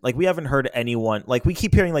person. Like, we haven't heard anyone. Like, we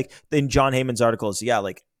keep hearing, like, in John Heyman's articles,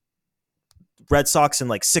 like, Red Sox and,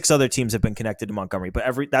 like, 6 other teams have been connected to Montgomery. But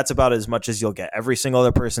that's about as much as you'll get. Every single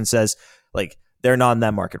other person says, like, they're not in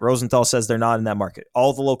that market. Rosenthal says they're not in that market.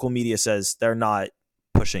 All the local media says they're not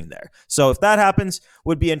pushing there. So if that happens,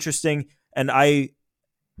 would be interesting. And I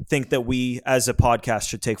think that we, as a podcast,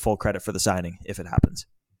 should take full credit for the signing if it happens.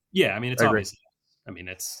 Yeah, I mean, it's I agree. obviously. I mean,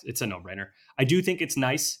 it's a no brainer. I do think it's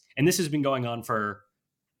nice, and this has been going on for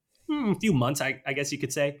a few months, I guess you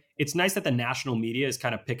could say. It's nice that the national media is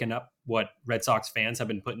kind of picking up what Red Sox fans have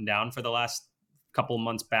been putting down for the last couple of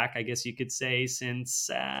months back, I guess you could say, since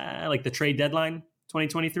like the trade deadline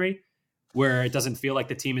 2023, where it doesn't feel like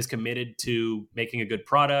the team is committed to making a good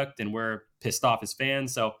product and we're pissed off as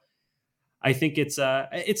fans. So I think it's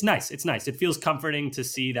nice. It's nice. It feels comforting to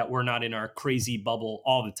see that we're not in our crazy bubble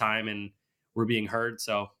all the time and we're being heard.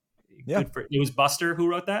 So Yeah. good for it. Was Buster who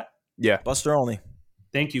wrote that? Yeah. Buster Olney.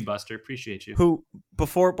 Thank you, Buster. Appreciate you. Who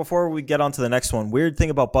before we get on to the next one, weird thing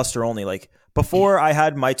about Buster Olney, like before I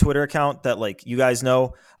had my Twitter account that like you guys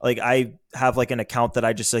know, like I have like an account that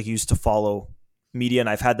I just like used to follow media, and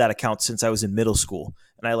I've had that account since I was in middle school,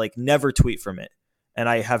 and I like never tweet from it. And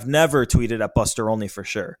I have never tweeted at Buster Olney for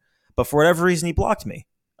sure. But for whatever reason he blocked me.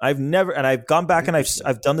 I've gone back and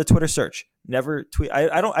I've done the Twitter search. Never tweet.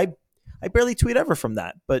 I barely tweet ever from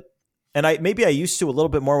that. But and I used to a little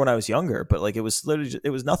bit more when I was younger, but like it was literally it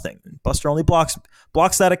was nothing. Buster Olney blocks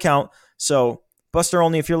that account. So Buster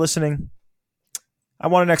Olney, if you're listening, I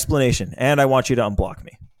want an explanation and I want you to unblock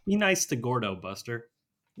me. Be nice to Gordo, Buster.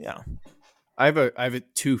 Yeah. I have a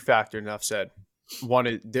two-factor enough said. One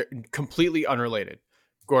is they're completely unrelated.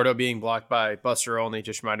 Gordo being blocked by Buster Olney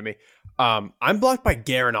just reminded me. I'm blocked by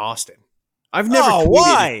Garen Austin. I've never tweeted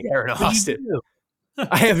why? Garen Austin.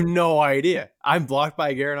 I have no idea. I'm blocked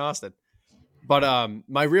by Garen Austin. But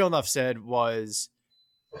my real enough said was,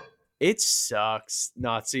 it sucks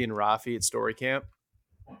not seeing Rafi at Story Camp.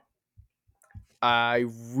 I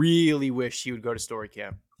really wish he would go to Story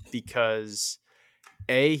Camp because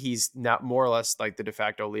A, he's not more or less like the de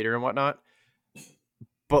facto leader and whatnot.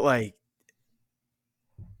 But like,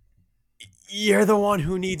 you're the one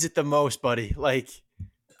who needs it the most, buddy. Like,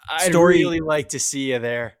 I'd really like to see you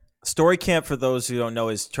there. Story Camp, for those who don't know,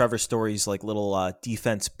 is Trevor Story's like little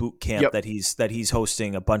defense boot camp that he's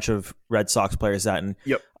hosting a bunch of Red Sox players at. And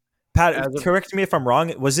Pat, correct me if I'm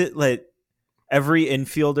wrong. Was it like every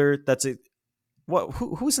infielder that's a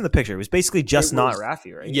who's in the picture? It was basically just not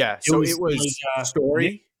Rafi, right? Yeah. So it was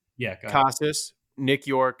Story, Nick, Costas, Nick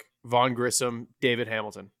York, Vaughn Grissom, David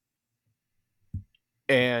Hamilton.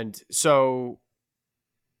 And so,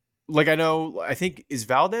 like, I think, is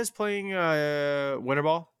Valdez playing winter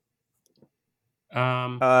ball?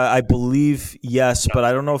 I believe yes, but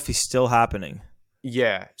I don't know if he's still happening.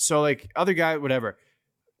 Yeah. So like other guy, whatever,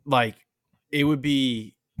 like it would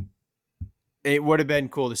have been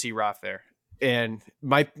cool to see Raf there. And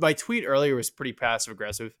my tweet earlier was pretty passive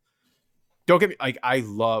aggressive. Don't get me like, I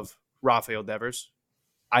love Rafael Devers.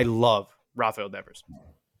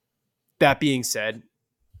 That being said,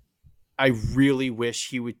 I really wish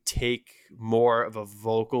he would take more of a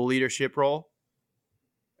vocal leadership role,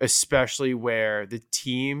 especially where the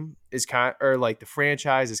team is the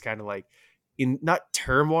franchise is kind of like in not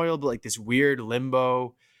turmoil, but like this weird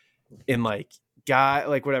limbo in like guy,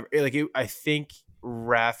 like whatever. I think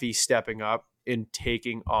Rafi stepping up and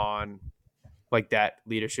taking on like that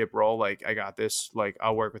leadership role. Like, I got this, like,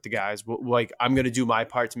 I'll work with the guys. Like, I'm going to do my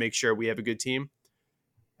part to make sure we have a good team.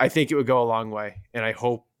 I think it would go a long way. And I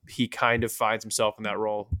hope he kind of finds himself in that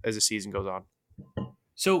role as the season goes on.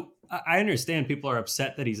 So I understand people are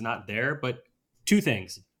upset that he's not there, but two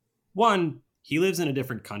things. One, he lives in a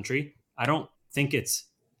different country. I don't think it's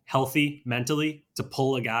healthy mentally to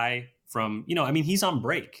pull a guy from, he's on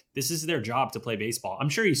break. This is their job to play baseball. I'm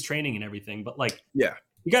sure he's training and everything, but like, yeah,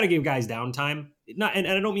 you got to give guys downtime. And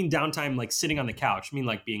I don't mean downtime like sitting on the couch. I mean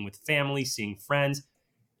like being with family, seeing friends.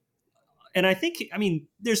 And I think,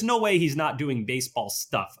 there's no way he's not doing baseball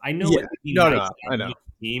stuff. I know. Yeah. I know.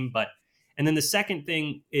 Team, and then the second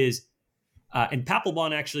thing is, and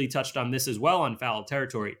Papelbon actually touched on this as well on Foul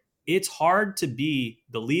Territory. It's hard to be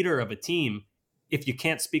the leader of a team if you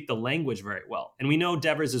can't speak the language very well. And we know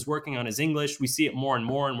Devers is working on his English. We see it more and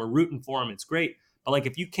more, and we're rooting for him. It's great. But like,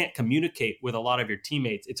 if you can't communicate with a lot of your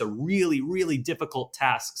teammates, it's a really, really difficult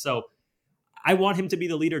task. So I want him to be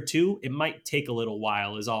the leader too. It might take a little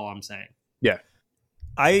while is all I'm saying. Yeah.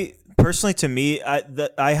 I personally, to me,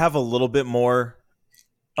 I have a little bit more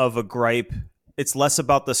of a gripe. It's less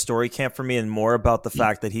about the Story Camp for me and more about the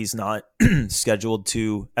fact that he's not scheduled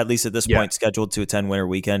to, at least at this point, scheduled to attend Winter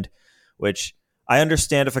Weekend, which I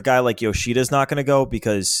understand if a guy like Yoshida's not going to go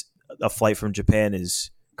because a flight from Japan is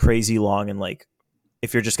crazy long. And like,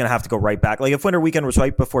 if you're just going to have to go right back, like if Winter Weekend was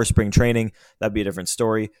right before spring training, that'd be a different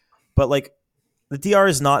story. But like, the DR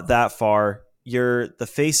is not that far. You're the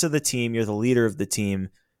face of the team. You're the leader of the team.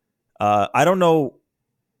 I don't know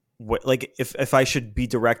if I should be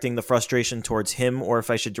directing the frustration towards him or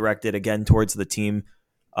if I should direct it again towards the team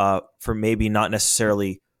for maybe not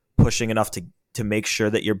necessarily pushing enough to make sure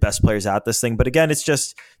that your best players at this thing. But again,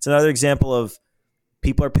 it's another example of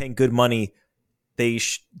people are paying good money. They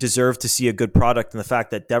deserve to see a good product. And the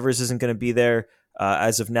fact that Devers isn't going to be there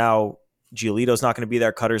as of now, Giolito's not going to be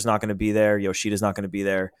there, Cutter's not going to be there, Yoshida's not going to be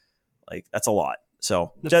there. Like, that's a lot.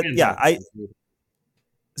 So I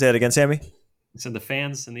say that again, Sammy. I said the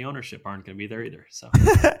fans and the ownership aren't going to be there either. So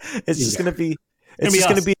it's just going to be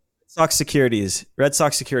Red Sox Securities. Red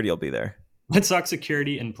Sox Security will be there. Red Sox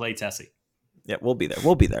Security and Play Tessie. Yeah, we'll be there.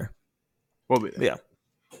 We'll be there. Yeah.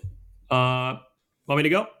 Want me to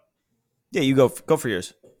go? Yeah, you go for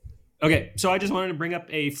yours. Okay, so I just wanted to bring up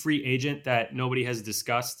a free agent that nobody has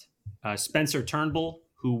discussed. Spencer Turnbull,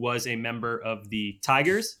 who was a member of the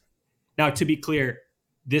Tigers. Now, to be clear,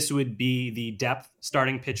 this would be the depth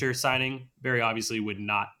starting pitcher signing. Very obviously would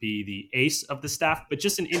not be the ace of the staff, but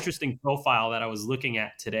just an interesting profile that I was looking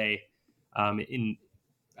at today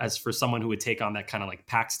as for someone who would take on that kind of like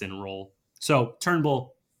Paxton role. So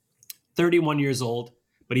Turnbull, 31 years old,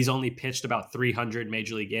 but he's only pitched about 300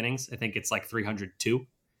 major league innings. I think it's like 302.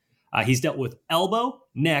 He's dealt with elbow,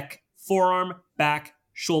 neck, forearm, back,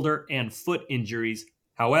 shoulder, and foot injuries.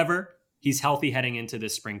 However, he's healthy heading into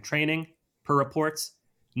this spring training, per reports.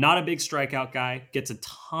 Not a big strikeout guy, gets a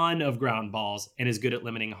ton of ground balls, and is good at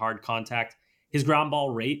limiting hard contact. His ground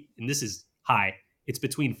ball rate, and this is high, it's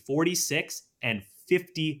between 46 and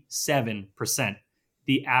 57%.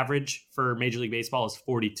 The average for Major League Baseball is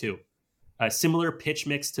 42. A similar pitch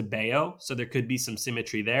mix to Bayo, so there could be some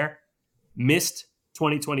symmetry there. Missed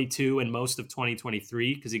 2022 and most of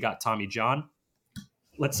 2023 because he got Tommy John.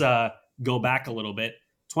 Let's go back a little bit.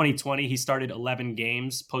 2020, he started 11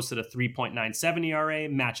 games, posted a 3.97 ERA,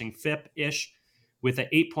 matching FIP-ish, with an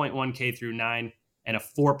 8.1 K through 9 and a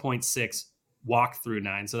 4.6 walk through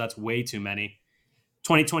 9. So that's way too many.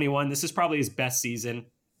 2021, this is probably his best season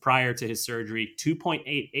prior to his surgery.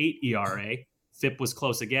 2.88 ERA. FIP was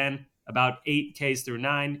close again, about 8 Ks through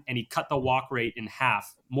 9, and he cut the walk rate in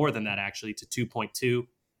half, more than that actually, to 2.2.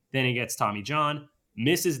 Then he gets Tommy John,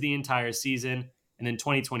 misses the entire season, and then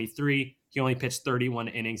 2023, he only pitched 31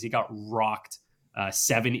 innings. He got rocked,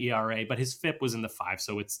 7 ERA, but his FIP was in the 5,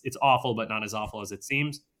 so it's awful, but not as awful as it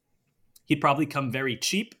seems. He'd probably come very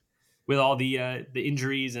cheap with all the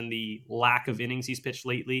injuries and the lack of innings he's pitched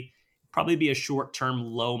lately. Probably be a short-term,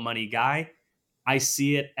 low-money guy. I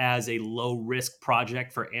see it as a low-risk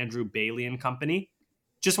project for Andrew Bailey and company.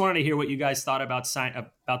 Just wanted to hear what you guys thought about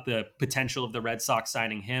the potential of the Red Sox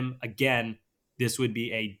signing him. Again, this would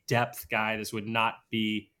be a depth guy. This would not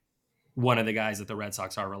be one of the guys that the Red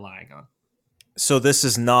Sox are relying on. So this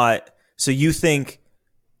is not. So you think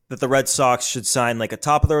that the Red Sox should sign like a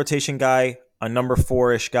top of the rotation guy, a number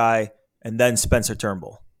 4-ish guy, and then Spencer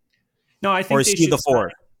Turnbull? No, I think or is he the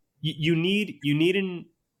 4? You need an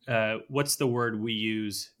what's the word we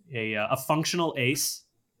use? A functional ace.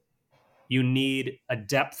 You need a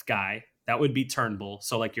depth guy. That would be Turnbull.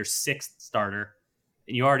 So like your 6th starter.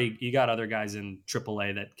 And you got other guys in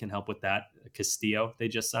AAA that can help with that. Castillo, they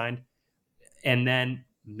just signed. And then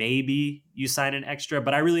maybe you sign an extra,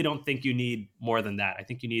 but I really don't think you need more than that. I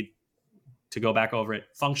think you need to go back over it.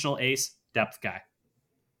 Functional ace, depth guy.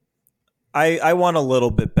 I want a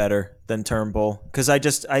little bit better than Turnbull because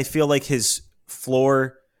I feel like his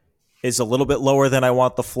floor is a little bit lower than I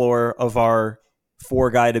want the floor of our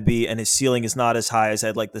 4 guy to be, and his ceiling is not as high as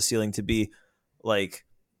I'd like the ceiling to be. Like,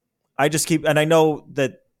 and I know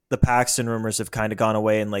that the Paxton rumors have kind of gone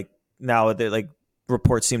away, and like now they like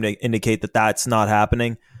reports seem to indicate that that's not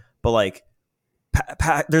happening. But like,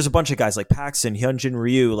 there's a bunch of guys like Paxton, Hyunjin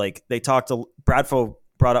Ryu. Like they talked to Bradfo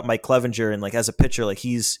brought up Mike Clevenger, and like as a pitcher, like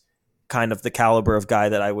he's kind of the caliber of guy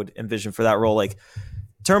that I would envision for that role. Like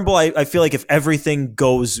Turnbull, I feel like if everything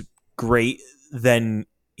goes great, then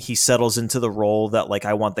he settles into the role that like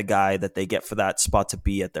I want the guy that they get for that spot to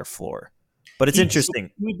be at their floor. But it's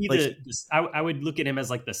interesting. He would be I would look at him as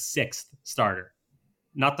like the 6th starter,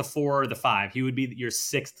 not the 4 or the 5. He would be your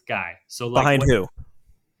 6th guy. So like behind who?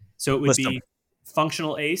 So it would be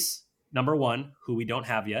functional ace, number 1, who we don't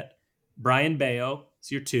have yet. Brian Bayo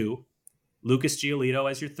is your 2. Lucas Giolito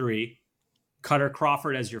as your 3. Cutter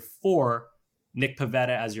Crawford as your 4. Nick Pivetta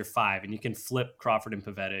as your 5. And you can flip Crawford and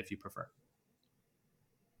Pivetta if you prefer.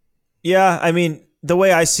 Yeah, I mean, the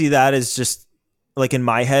way I see that is just like in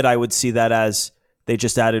my head, I would see that as they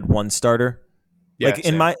just added 1 starter. Yeah, like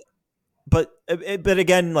in my, but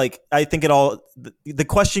again, like I think the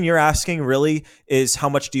question you're asking really is how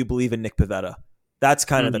much do you believe in Nick Pivetta? That's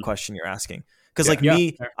kind of the question you're asking. Because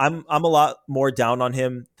I'm a lot more down on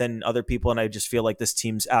him than other people, and I just feel like this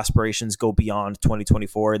team's aspirations go beyond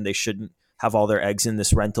 2024, and they shouldn't have all their eggs in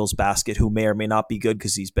this rentals basket, who may or may not be good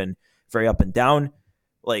because he's been very up and down.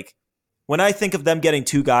 Like, when I think of them getting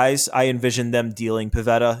 2 guys, I envision them dealing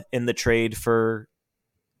Pivetta in the trade for,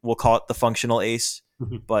 we'll call it the functional ace.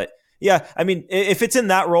 But yeah, I mean, if it's in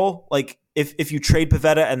that role, like if you trade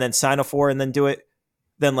Pivetta and then sign a 4 and then do it,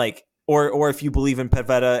 then like, or if you believe in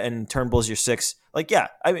Pivetta and Turnbull's your 6, like, yeah,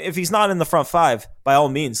 I mean, if he's not in the front 5, by all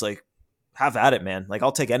means, like, have at it, man. Like,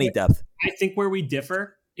 I'll take any depth. I think where we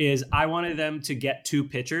differ is I wanted them to get 2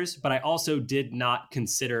 pitchers, but I also did not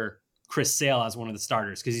consider Chris Sale as one of the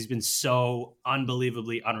starters because he's been so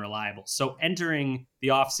unbelievably unreliable. So entering the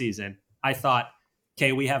offseason, I thought,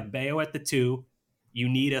 okay, we have Bayo at the 2. You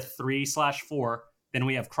need a 3/4. Then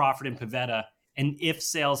we have Crawford and Pivetta. And if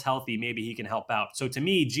Sale's healthy, maybe he can help out. So to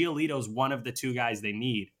me, Giolito's one of the 2 guys they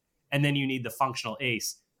need. And then you need the functional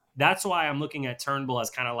ace. That's why I'm looking at Turnbull as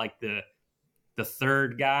kind of like the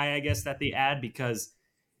 3rd guy, I guess, that they add because,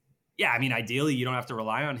 yeah, I mean, ideally you don't have to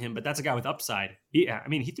rely on him, but that's a guy with upside. He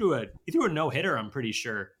threw a no-hitter, I'm pretty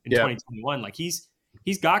sure, in 2021. Like he's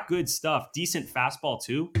got good stuff, decent fastball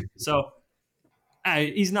too. So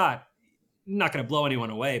he's not going to blow anyone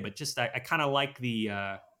away, but just I kind of like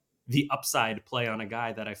the upside play on a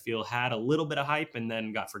guy that I feel had a little bit of hype and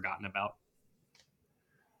then got forgotten about.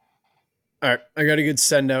 All right, I got a good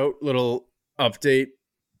send out little update.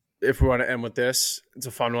 If we want to end with this, it's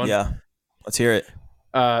a fun one. Yeah, let's hear it.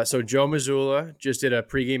 So Joe Mazzulla just did a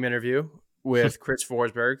pregame interview with Chris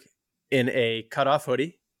Forsberg in a cutoff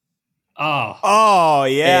hoodie. Oh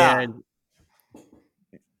yeah.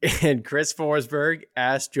 And Chris Forsberg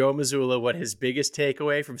asked Joe Mazzulla what his biggest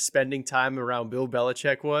takeaway from spending time around Bill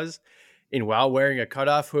Belichick was. And while wearing a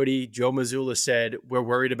cutoff hoodie, Joe Mazzulla said, "We're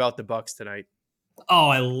worried about the Bucks tonight." Oh,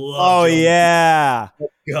 I love. Oh Joe. Yeah.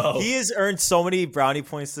 Go. He has earned so many brownie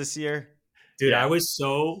points this year. Dude, yeah.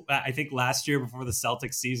 I think last year before the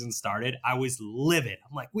Celtics season started, I was livid.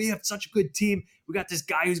 I'm like, we have such a good team. We got this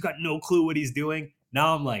guy who's got no clue what he's doing.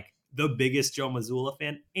 Now I'm like the biggest Joe Mazzulla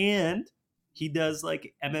fan. And he does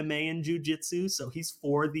like MMA and jiu-jitsu. So he's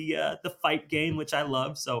for the fight game, which I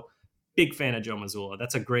love. So big fan of Joe Mazzulla.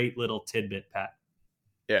 That's a great little tidbit, Pat.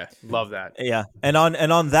 Yeah, love that. Yeah. And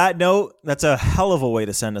on that note, that's a hell of a way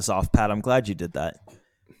to send us off, Pat. I'm glad you did that.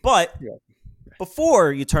 But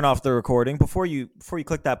before you turn off the recording, before you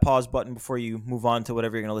click that pause button, before you move on to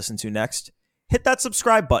whatever you're going to listen to next, hit that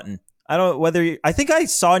subscribe button. I think I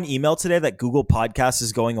saw an email today that Google Podcasts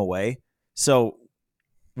is going away. So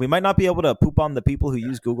we might not be able to poop on the people who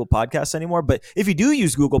use Google Podcasts anymore. But if you do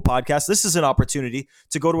use Google Podcasts, this is an opportunity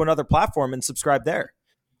to go to another platform and subscribe there.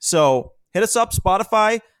 So hit us up,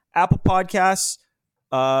 Spotify, Apple Podcasts,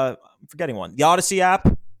 I'm forgetting one, the Odyssey app.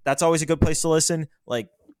 That's always a good place to listen. Like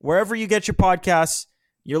wherever you get your podcasts,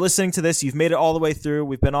 you're listening to this, you've made it all the way through.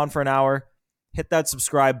 We've been on for an hour. Hit that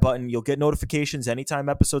subscribe button. You'll get notifications anytime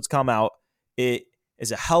episodes come out. It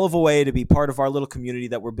is a hell of a way to be part of our little community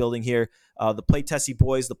that we're building here. The Play Tessie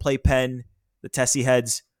boys, the Playpen, the Tessie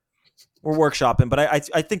heads. We're workshopping, but I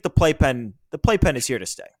think the Playpen is here to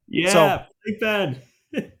stay. Yeah, so, Playpen.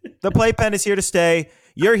 The Playpen is here to stay.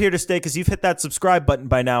 You're here to stay because you've hit that subscribe button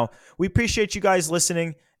by now. We appreciate you guys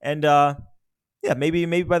listening, and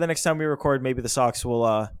maybe by the next time we record, maybe the Sox will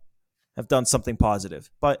have done something positive.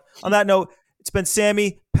 But on that note, it's been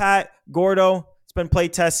Sammy, Pat, Gordo. It's been Play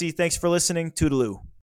Tessie. Thanks for listening. Toodaloo.